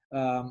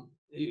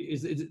 At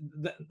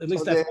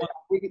least so that's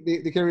one.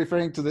 They're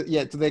referring to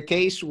the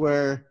case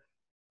where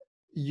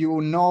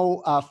you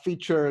know a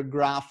feature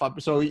graph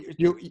up. So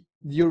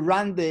you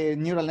run the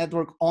neural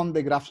network on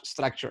the graph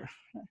structure.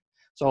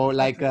 So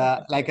like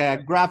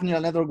a graph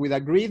neural network with a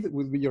grid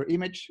would be your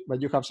image,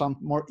 but you have some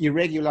more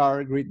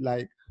irregular grid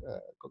like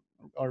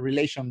or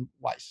relation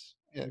wise.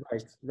 Yeah.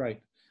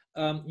 Right.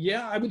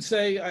 Yeah, I would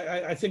say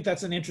I think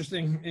that's an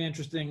interesting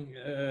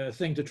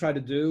thing to try to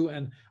do,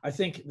 and I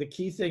think the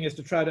key thing is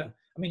to try to.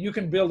 I mean, you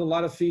can build a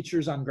lot of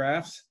features on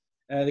graphs.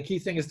 The key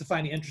thing is to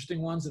find the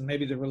interesting ones and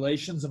maybe the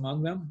relations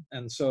among them.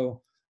 And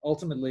so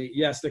ultimately,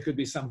 yes, there could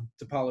be some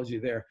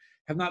topology there.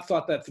 Have not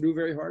thought that through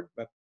very hard,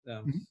 but.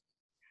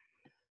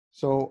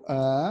 So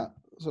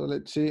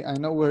let's see. I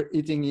know we're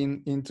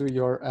eating into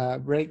your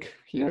break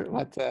here,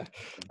 but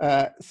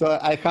so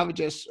I have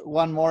just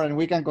one more, and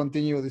we can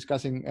continue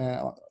discussing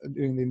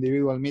during the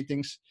individual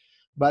meetings.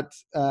 But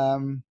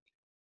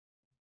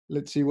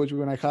let's see what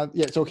we're gonna have.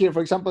 Yeah. So here,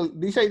 for example,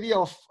 this idea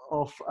of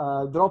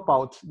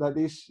dropout that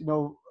is,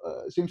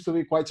 seems to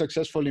be quite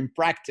successful in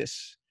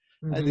practice.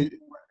 Mm-hmm.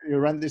 You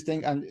run this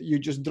thing, and you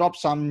just drop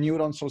some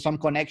neurons or some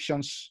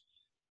connections,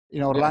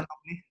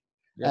 randomly.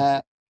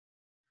 Yeah.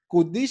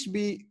 Could this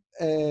be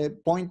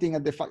pointing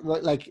at the fact,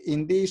 like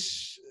in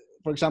this,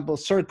 for example,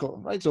 circle,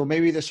 right? So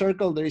maybe the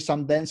circle, there is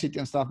some density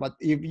and stuff, but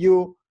if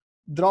you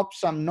drop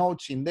some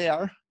nodes in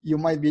there,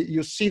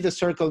 you see the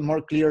circle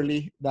more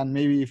clearly than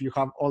maybe if you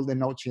have all the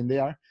nodes in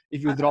there.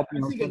 If you drop, I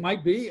think it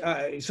might be.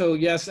 So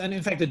yes, and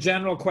in fact, the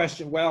general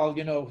question, well,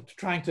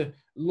 trying to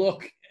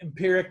look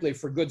empirically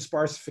for good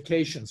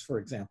sparsifications, for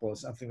example,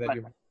 is something that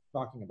you're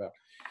talking about.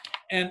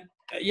 And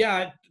yeah,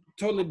 I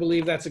totally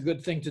believe that's a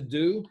good thing to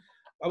do.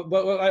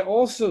 But what I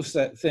also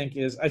think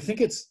is, I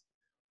think it's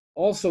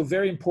also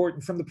very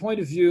important from the point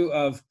of view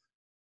of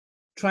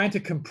trying to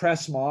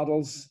compress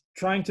models,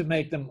 trying to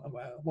make them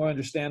more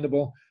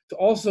understandable, to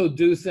also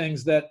do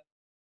things that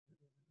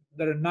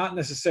are not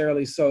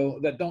necessarily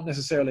that don't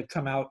necessarily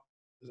come out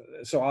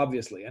so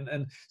obviously.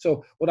 And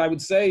so what I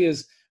would say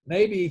is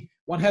maybe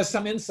one has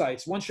some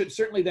insights. One should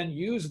certainly then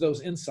use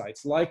those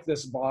insights, like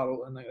this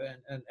bottle and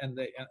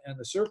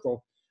the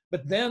circle,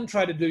 but then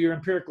try to do your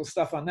empirical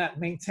stuff on that,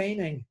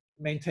 maintaining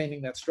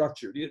that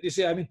structure. You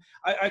see, I mean,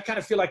 I kind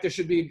of feel like there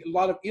should be a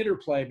lot of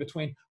interplay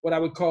between what I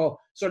would call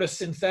sort of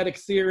synthetic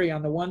theory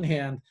on the one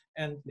hand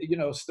and,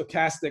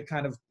 stochastic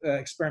kind of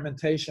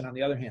experimentation on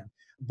the other hand.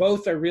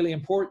 Both are really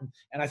important.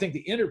 And I think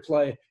the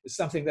interplay is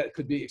something that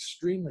could be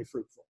extremely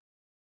fruitful.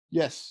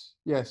 Yes.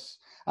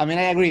 I mean,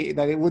 I agree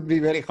that it would be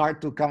very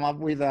hard to come up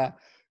with a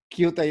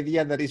cute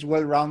idea that is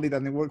well-rounded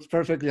and it works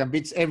perfectly and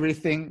beats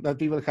everything that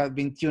people have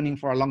been tuning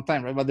for a long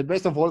time, right? But the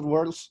best of both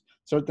worlds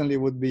certainly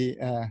would be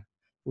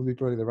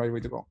probably the right way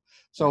to go.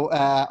 So,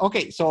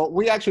 okay, so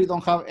we actually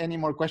don't have any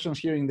more questions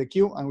here in the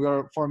queue, and we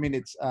are 4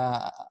 minutes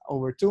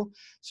over 2.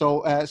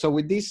 So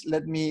with this,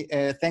 let me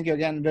thank you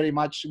again very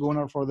much,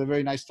 Gunnar, for the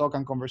very nice talk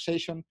and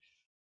conversation.